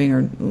are driving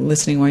or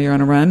listening while you're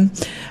on a run.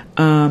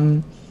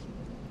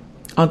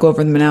 I'll go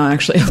over them now,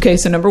 actually. Okay,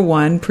 so number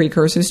 1,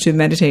 precursors to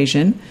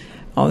meditation.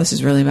 Oh, this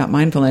is really about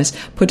mindfulness.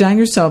 Put down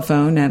your cell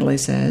phone, Natalie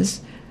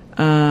says.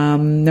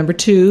 Number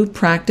 2,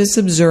 practice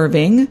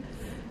observing.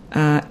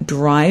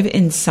 Drive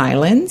in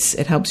silence.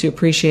 It helps you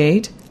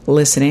appreciate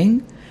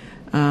listening.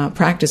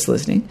 Practice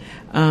listening.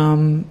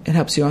 It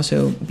helps you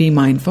also be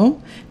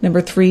mindful.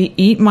 Number 3,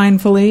 eat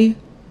mindfully,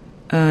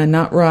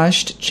 not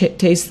rushed.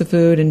 Taste the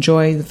food,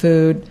 enjoy the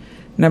food.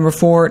 Number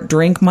 4,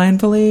 drink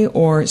mindfully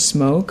or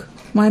smoke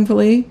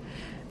mindfully.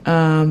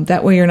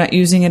 That way you're not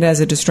using it as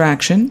a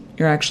distraction.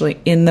 You're actually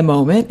in the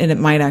moment, and it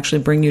might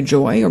actually bring you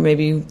joy, or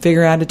maybe you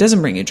figure out it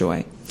doesn't bring you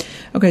joy.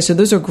 Okay, so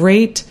those are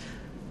great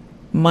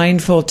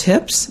mindful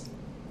tips.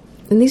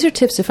 And these are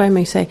tips, if I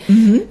may say,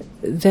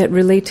 that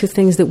relate to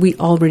things that we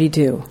already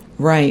do.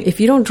 Right. If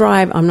you don't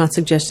drive, I'm not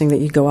suggesting that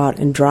you go out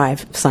and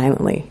drive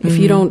silently. If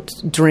you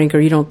don't drink or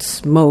you don't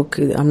smoke,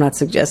 I'm not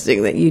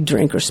suggesting that you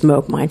drink or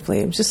smoke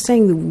mindfully. I'm just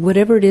saying that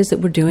whatever it is that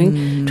we're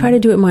doing, try to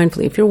do it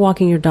mindfully. If you're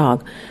walking your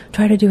dog,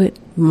 try to do it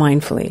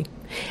mindfully.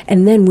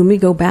 And then when we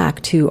go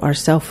back to our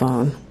cell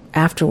phone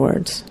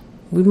afterwards,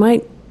 we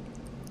might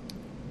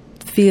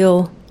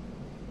feel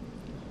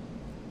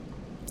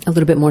a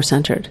little bit more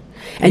centered.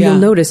 And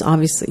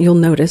you'll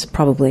notice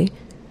probably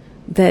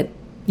that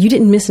you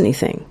didn't miss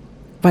anything.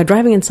 By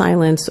driving in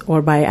silence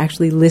or by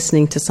actually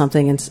listening to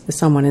something and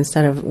someone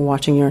instead of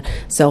watching your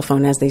cell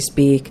phone as they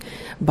speak,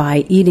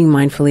 by eating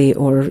mindfully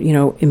or,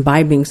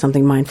 imbibing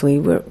something mindfully,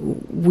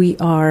 we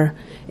are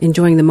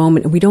enjoying the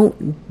moment and we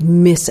don't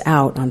miss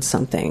out on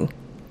something.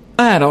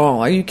 At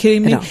all. Are you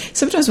kidding me? At all.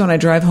 Sometimes when I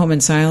drive home in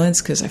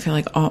silence, because I feel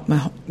like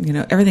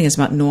everything is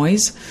about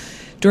noise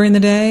during the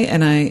day,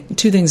 and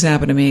 2 things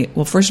happen to me.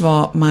 Well, first of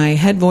all, my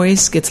head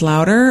voice gets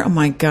louder. Oh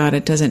my God,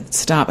 it doesn't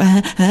stop.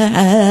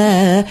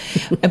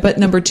 But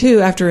number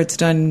 2, after it's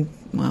done,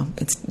 well,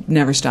 it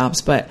never stops,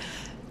 but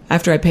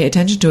after I pay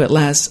attention to it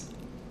less,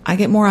 I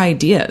get more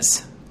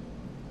ideas.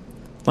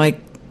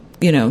 Like,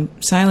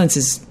 silence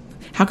is,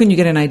 how can you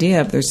get an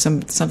idea if there's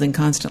something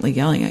constantly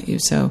yelling at you?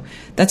 So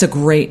that's a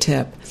great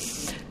tip.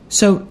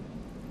 So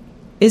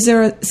is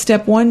there a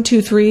step 1,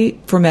 2, 3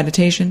 for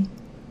meditation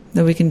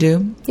that we can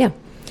do? Yeah.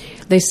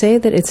 They say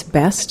that it's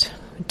best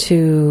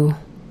to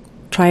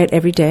try it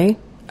every day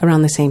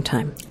around the same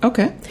time.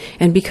 Okay.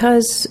 And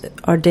because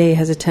our day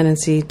has a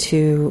tendency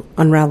to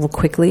unravel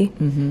quickly,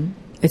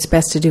 it's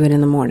best to do it in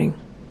the morning.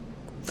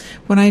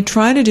 When I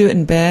try to do it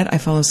in bed, I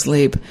fall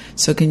asleep.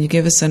 So can you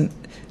give us Are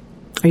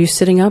you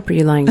sitting up or are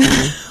you lying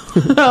down?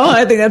 Oh,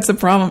 I think that's the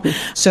problem.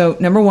 So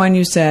number 1,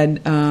 you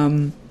said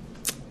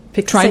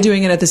try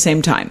doing it at the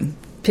same time.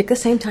 Pick the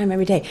same time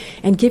every day.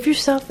 And give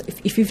yourself,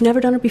 if you've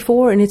never done it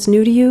before and it's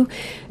new to you,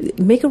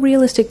 make a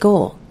realistic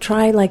goal.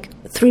 Try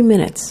 3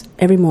 minutes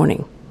every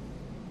morning.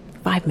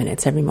 5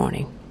 minutes every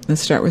morning.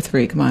 Let's start with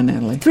 3. Come on,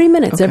 Natalie. 3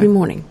 minutes every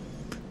morning.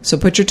 So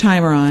put your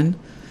timer on.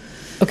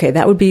 Okay,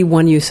 that would be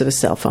one use of a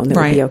cell phone. That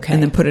would be okay.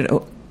 And then put it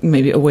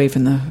maybe away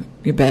from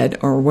your bed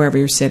or wherever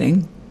you're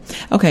sitting.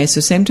 Okay,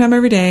 so same time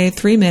every day,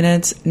 3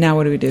 minutes. Now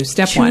what do we do?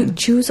 Step 1.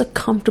 Choose a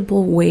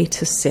comfortable way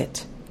to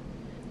sit.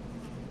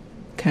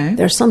 Okay.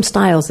 There are some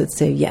styles that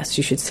say, yes,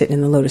 you should sit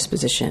in the lotus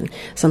position.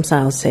 Some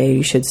styles say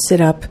you should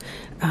sit up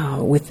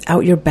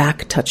without your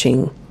back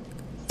touching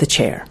the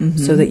chair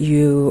so that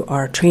you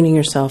are training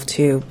yourself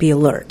to be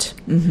alert.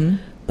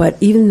 But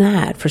even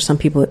that, for some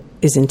people,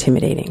 is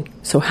intimidating.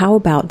 So how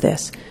about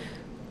this?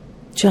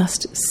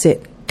 Just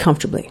sit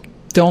comfortably.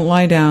 Don't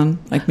lie down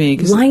like me.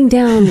 Lying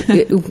down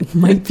it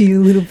might be a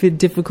little bit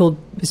difficult,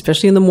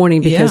 especially in the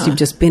morning because you've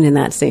just been in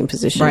that same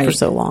position for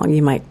so long.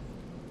 You might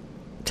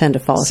tend to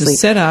fall asleep.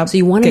 So sit up. So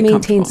you want to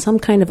maintain some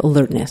kind of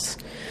alertness.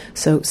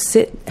 So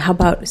how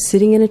about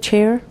sitting in a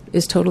chair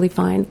is totally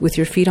fine with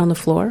your feet on the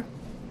floor,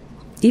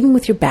 even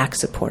with your back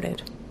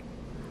supported.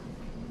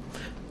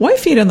 Why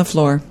feet on the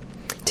floor?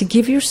 To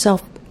give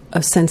yourself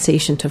a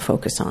sensation to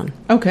focus on.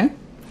 Okay.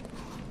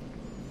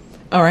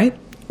 All right.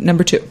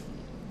 Number 2.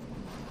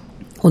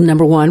 Well,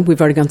 number 1, we've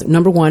already gone through.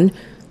 Number 1,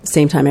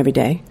 same time every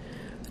day.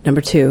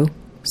 Number 2,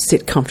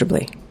 sit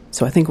comfortably.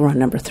 So I think we're on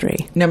number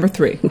 3. Number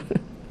 3.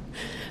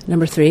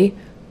 Number 3,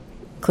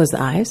 close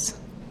the eyes.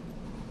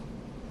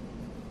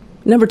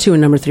 Number 2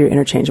 and number 3 are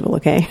interchangeable,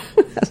 okay?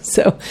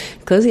 So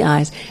close the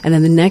eyes. And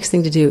then the next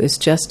thing to do is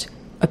just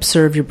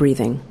observe your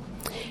breathing.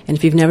 And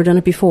if you've never done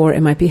it before,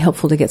 it might be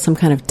helpful to get some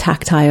kind of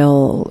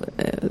tactile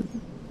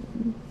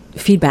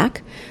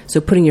feedback.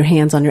 So putting your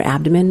hands on your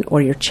abdomen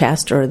or your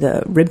chest or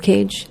the rib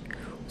cage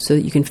so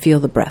that you can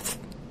feel the breath.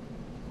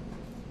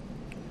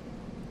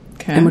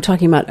 Okay. And we're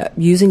talking about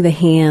using the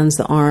hands,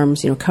 the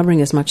arms,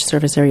 covering as much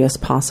surface area as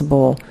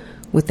possible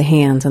with the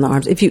hands and the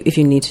arms, if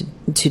you need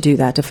to do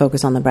that, to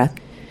focus on the breath,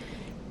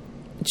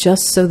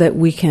 just so that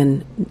we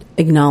can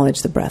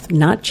acknowledge the breath.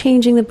 Not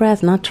changing the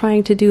breath, not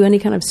trying to do any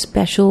kind of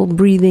special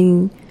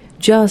breathing,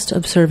 just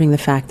observing the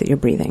fact that you're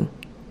breathing.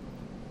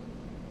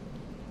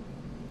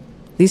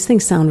 These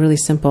things sound really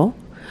simple,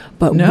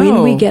 but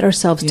when we get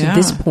ourselves to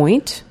this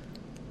point,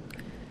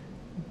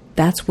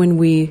 that's when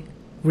we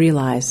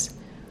realize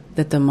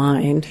that the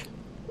mind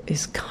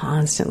is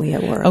constantly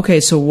at work.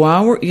 Okay, so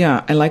while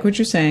I like what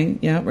you're saying.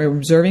 Yeah, we're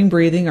observing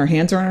breathing. Our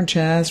hands are on our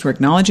chest. We're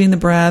acknowledging the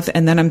breath.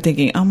 And then I'm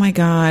thinking, oh my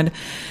God,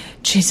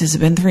 Jesus, it's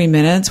been 3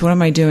 minutes. What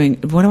am I doing?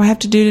 What do I have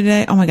to do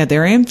today? Oh my God,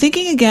 there I am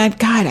thinking again.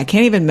 God, I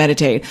can't even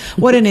meditate.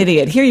 What an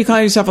idiot. Here you call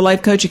yourself a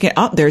life coach. You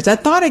can't, there's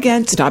that thought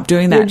again. Stop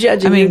doing that.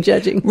 You're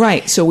judging.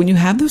 Right. So when you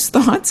have those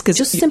thoughts, because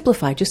just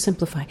simplify.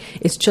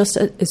 It's just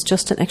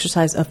an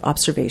exercise of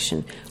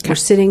observation. Okay. We're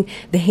sitting,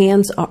 the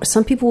hands are,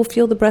 some people will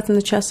feel the breath in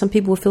the chest. Some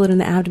people will feel it in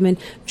the abdomen.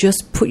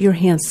 Just put your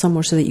hands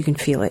somewhere so that you can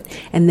feel it.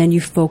 And then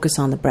you focus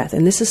on the breath.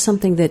 And this is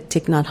something that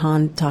Thich Nhat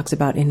Hanh talks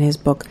about in his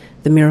book,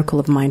 The Miracle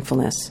of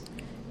Mindfulness.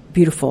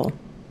 Beautiful,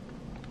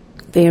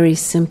 very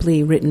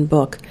simply written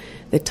book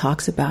that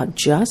talks about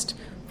just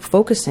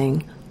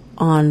focusing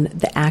on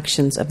the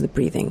actions of the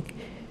breathing.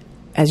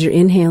 As you're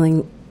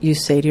inhaling, you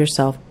say to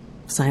yourself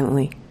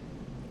silently,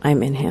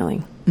 I'm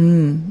inhaling.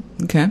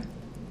 Okay.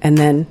 And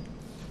then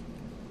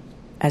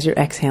as you're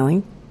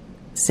exhaling,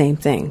 same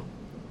thing.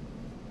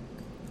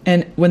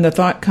 And when the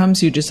thought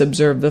comes, you just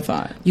observe the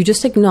thought. You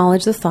just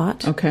acknowledge the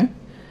thought. Okay.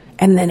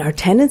 And then our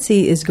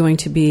tendency is going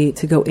to be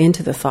to go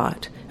into the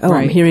thought. Oh,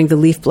 right. I'm hearing the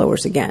leaf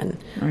blowers again.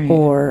 Right.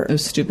 Or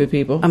those stupid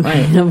people.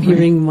 I'm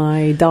hearing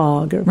my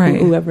dog or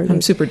whoever.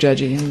 I'm super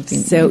judgy.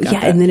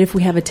 And then if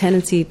we have a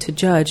tendency to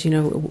judge,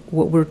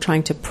 what we're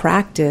trying to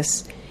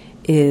practice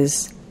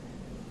is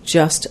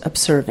just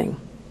observing.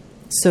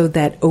 So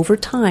that over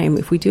time,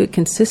 if we do it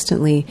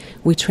consistently,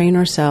 we train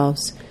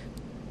ourselves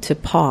to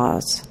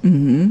pause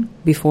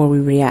before we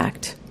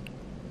react.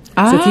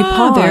 So if you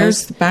pause,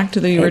 there's back to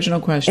the original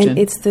question. And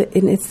it's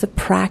the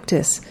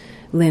practice,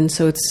 Lynn,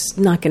 so it's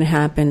not going to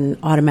happen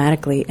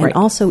automatically. And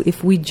also,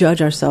 if we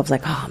judge ourselves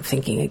like, I'm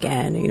thinking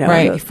again,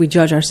 if we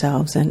judge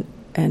ourselves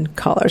and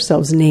call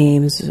ourselves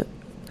names,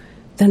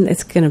 then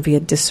it's going to be a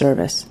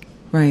disservice.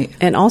 Right.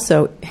 And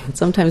also,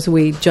 sometimes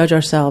we judge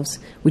ourselves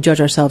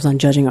on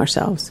judging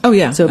ourselves. Oh,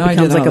 yeah. So it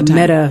becomes like a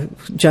meta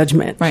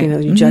judgment. Right.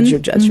 You judge your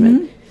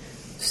judgment.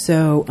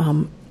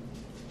 So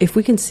if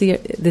we can see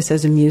this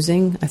as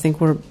amusing, I think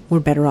we're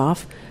better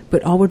off.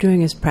 But all we're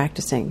doing is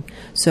practicing.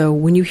 So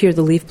when you hear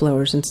the leaf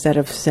blowers, instead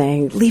of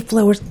saying leaf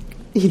blowers,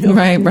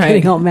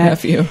 getting all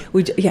mad,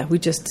 we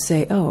just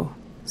say, oh,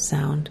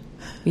 sound.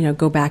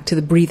 Go back to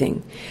the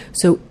breathing.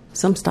 So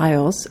some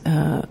styles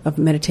of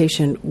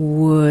meditation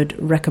would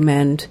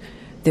recommend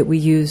that we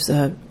use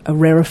a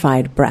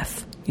rarefied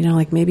breath.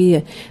 Like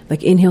maybe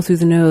like inhale through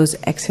the nose,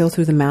 exhale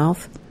through the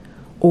mouth.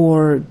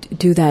 Or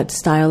do that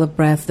style of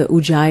breath, the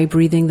Ujjayi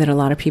breathing that a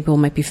lot of people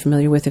might be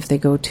familiar with if they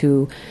go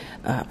to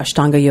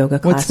Ashtanga yoga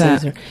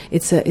classes.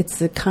 What's that? It's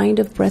the kind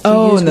of breath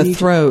you use. In the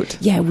throat.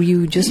 Where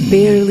you just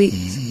barely...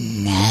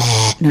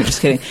 No, just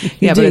kidding.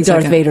 You're doing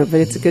Darth Vader, but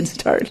it's a good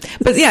start.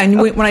 But yeah,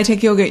 and when I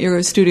take yoga at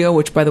your studio,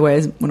 which by the way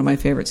is one of my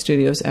favorite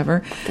studios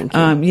ever, Thank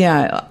you.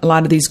 A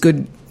lot of these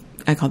good,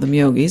 I call them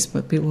yogis,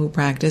 but people who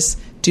practice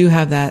do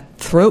have that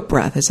throat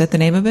breath. Is that the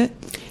name of it?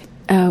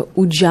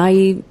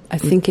 Ujjayi, I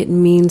think it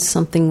means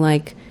something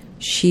like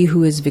she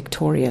who is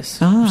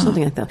victorious, or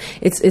something like that.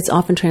 It's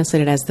often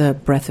translated as the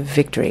breath of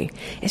victory.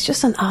 It's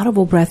just an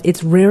audible breath.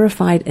 It's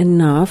rarefied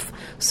enough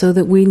so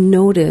that we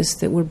notice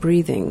that we're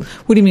breathing.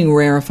 What do you mean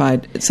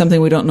rarefied? It's something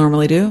we don't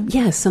normally do?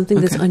 Yes, something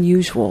that's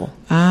unusual.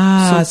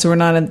 So we're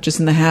not just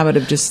in the habit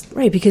of just...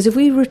 Right, because if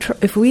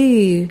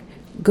we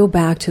go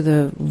back to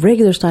the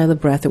regular style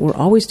of breath that we're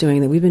always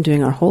doing, that we've been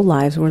doing our whole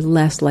lives, we're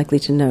less likely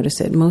to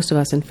notice it. Most of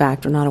us, in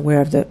fact, are not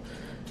aware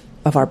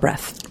of our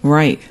breath.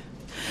 Right.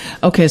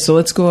 Okay, so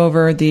let's go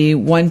over the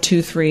 1,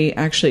 2, 3.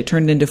 Actually, it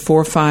turned into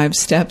 4 or 5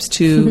 steps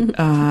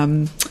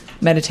to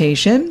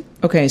meditation.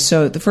 Okay,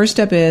 so the first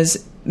step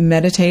is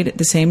meditate at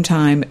the same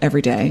time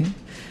every day.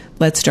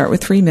 Let's start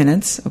with 3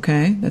 minutes.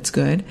 Okay, that's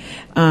good.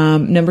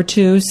 Number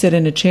 2, sit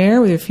in a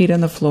chair with your feet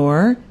on the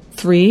floor.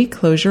 3,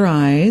 close your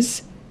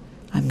eyes.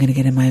 I'm going to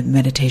get in my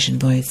meditation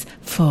voice.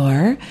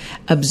 4,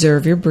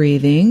 observe your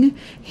breathing.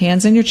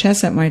 Hands on your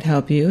chest, that might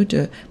help you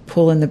to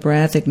pull in the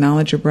breath,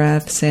 acknowledge your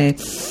breath. Say,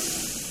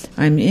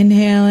 I'm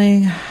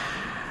inhaling,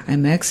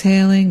 I'm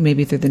exhaling,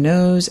 maybe through the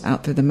nose,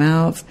 out through the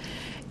mouth.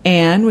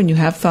 And when you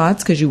have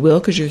thoughts, because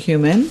you're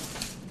human,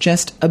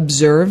 just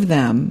observe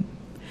them.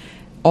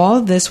 All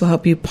of this will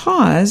help you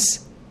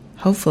pause,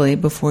 hopefully,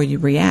 before you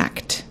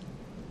react.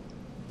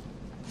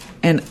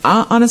 And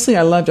honestly,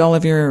 I loved all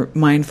of your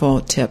mindful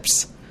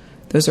tips.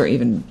 Those are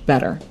even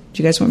better.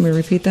 Do you guys want me to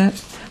repeat that?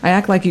 I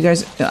act like you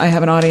guys, I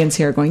have an audience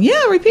here going,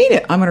 yeah, repeat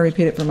it. I'm going to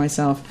repeat it for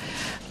myself.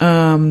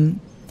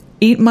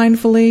 Eat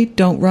mindfully,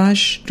 don't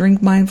rush,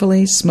 drink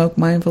mindfully, smoke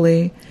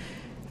mindfully.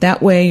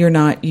 That way you're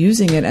not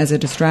using it as a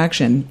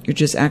distraction. You're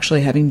just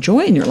actually having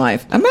joy in your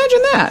life.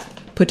 Imagine that.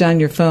 Put down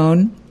your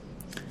phone.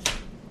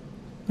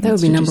 That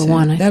would be number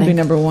 1, I think. That would be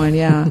number 1,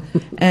 yeah.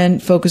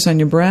 And focus on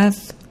your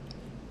breath.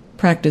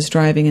 Practice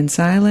driving in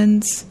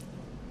silence.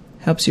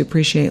 Helps you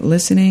appreciate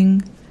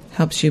listening.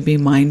 Helps you be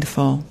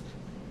mindful.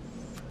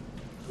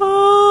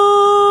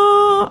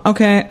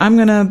 Okay,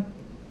 I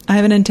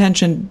have an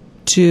intention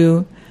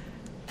to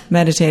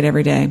meditate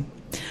every day.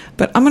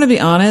 But I'm going to be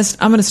honest.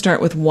 I'm going to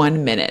start with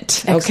 1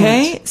 minute. Excellent.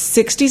 Okay?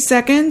 60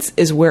 seconds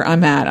is where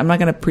I'm at. I'm not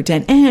going to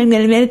pretend, I'm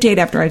going to meditate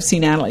after I've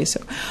seen Natalie.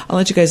 So I'll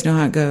let you guys know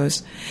how it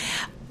goes.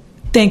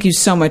 Thank you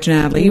so much,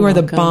 Natalie. You are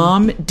the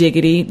bomb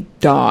diggity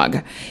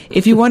dog.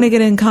 If you want to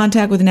get in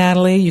contact with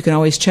Natalie, you can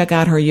always check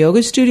out her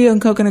yoga studio in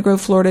Coconut Grove,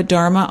 Florida,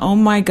 Dharma. Oh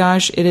my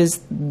gosh, it is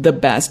the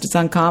best. It's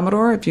on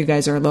Commodore if you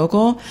guys are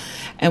local.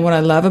 And what I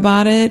love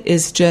about it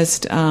is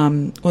just,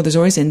 there's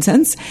always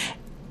incense.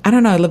 I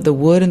don't know. I love the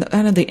wood and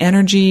the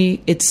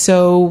energy. It's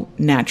so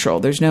natural.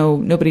 There's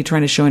nobody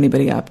trying to show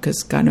anybody up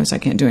because God knows I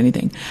can't do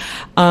anything.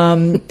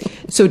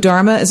 So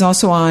Dharma is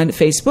also on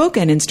Facebook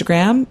and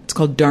Instagram. It's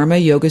called Dharma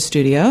Yoga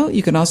Studio.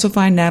 You can also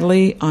find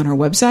Natalie on her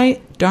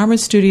website,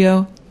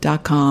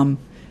 dharmastudio.com.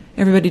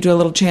 Everybody do a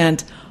little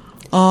chant.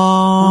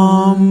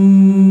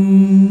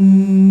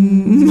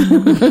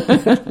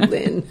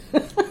 Lynn.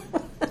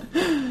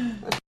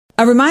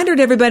 A reminder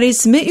to everybody,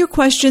 submit your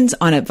questions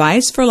on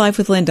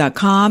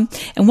adviceforlifewithlynn.com.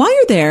 And while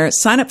you're there,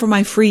 sign up for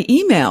my free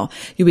email.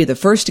 You'll be the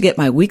first to get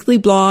my weekly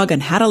blog on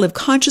how to live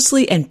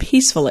consciously and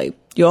peacefully.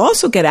 You'll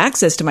also get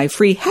access to my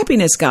free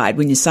happiness guide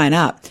when you sign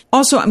up.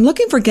 Also, I'm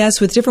looking for guests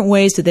with different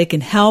ways that they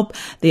can help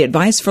the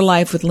Advice for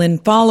Life with Lynn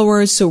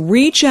followers. So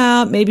reach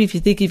out, maybe if you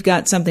think you've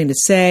got something to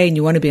say and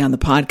you want to be on the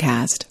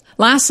podcast.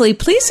 Lastly,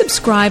 please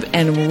subscribe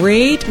and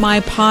rate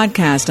my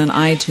podcast on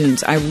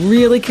iTunes. I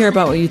really care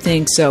about what you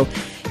think, so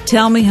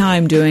tell me how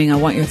I'm doing. I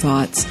want your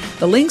thoughts.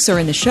 The links are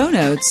in the show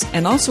notes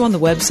and also on the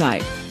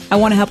website. I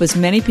want to help as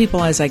many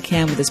people as I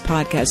can with this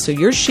podcast, so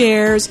your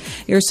shares,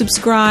 your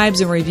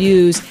subscribes, and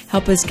reviews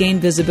help us gain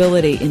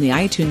visibility in the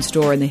iTunes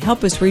store, and they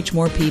help us reach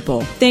more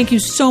people. Thank you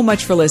so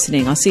much for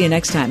listening. I'll see you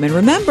next time. And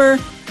remember,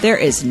 there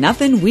is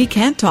nothing we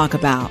can't talk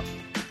about.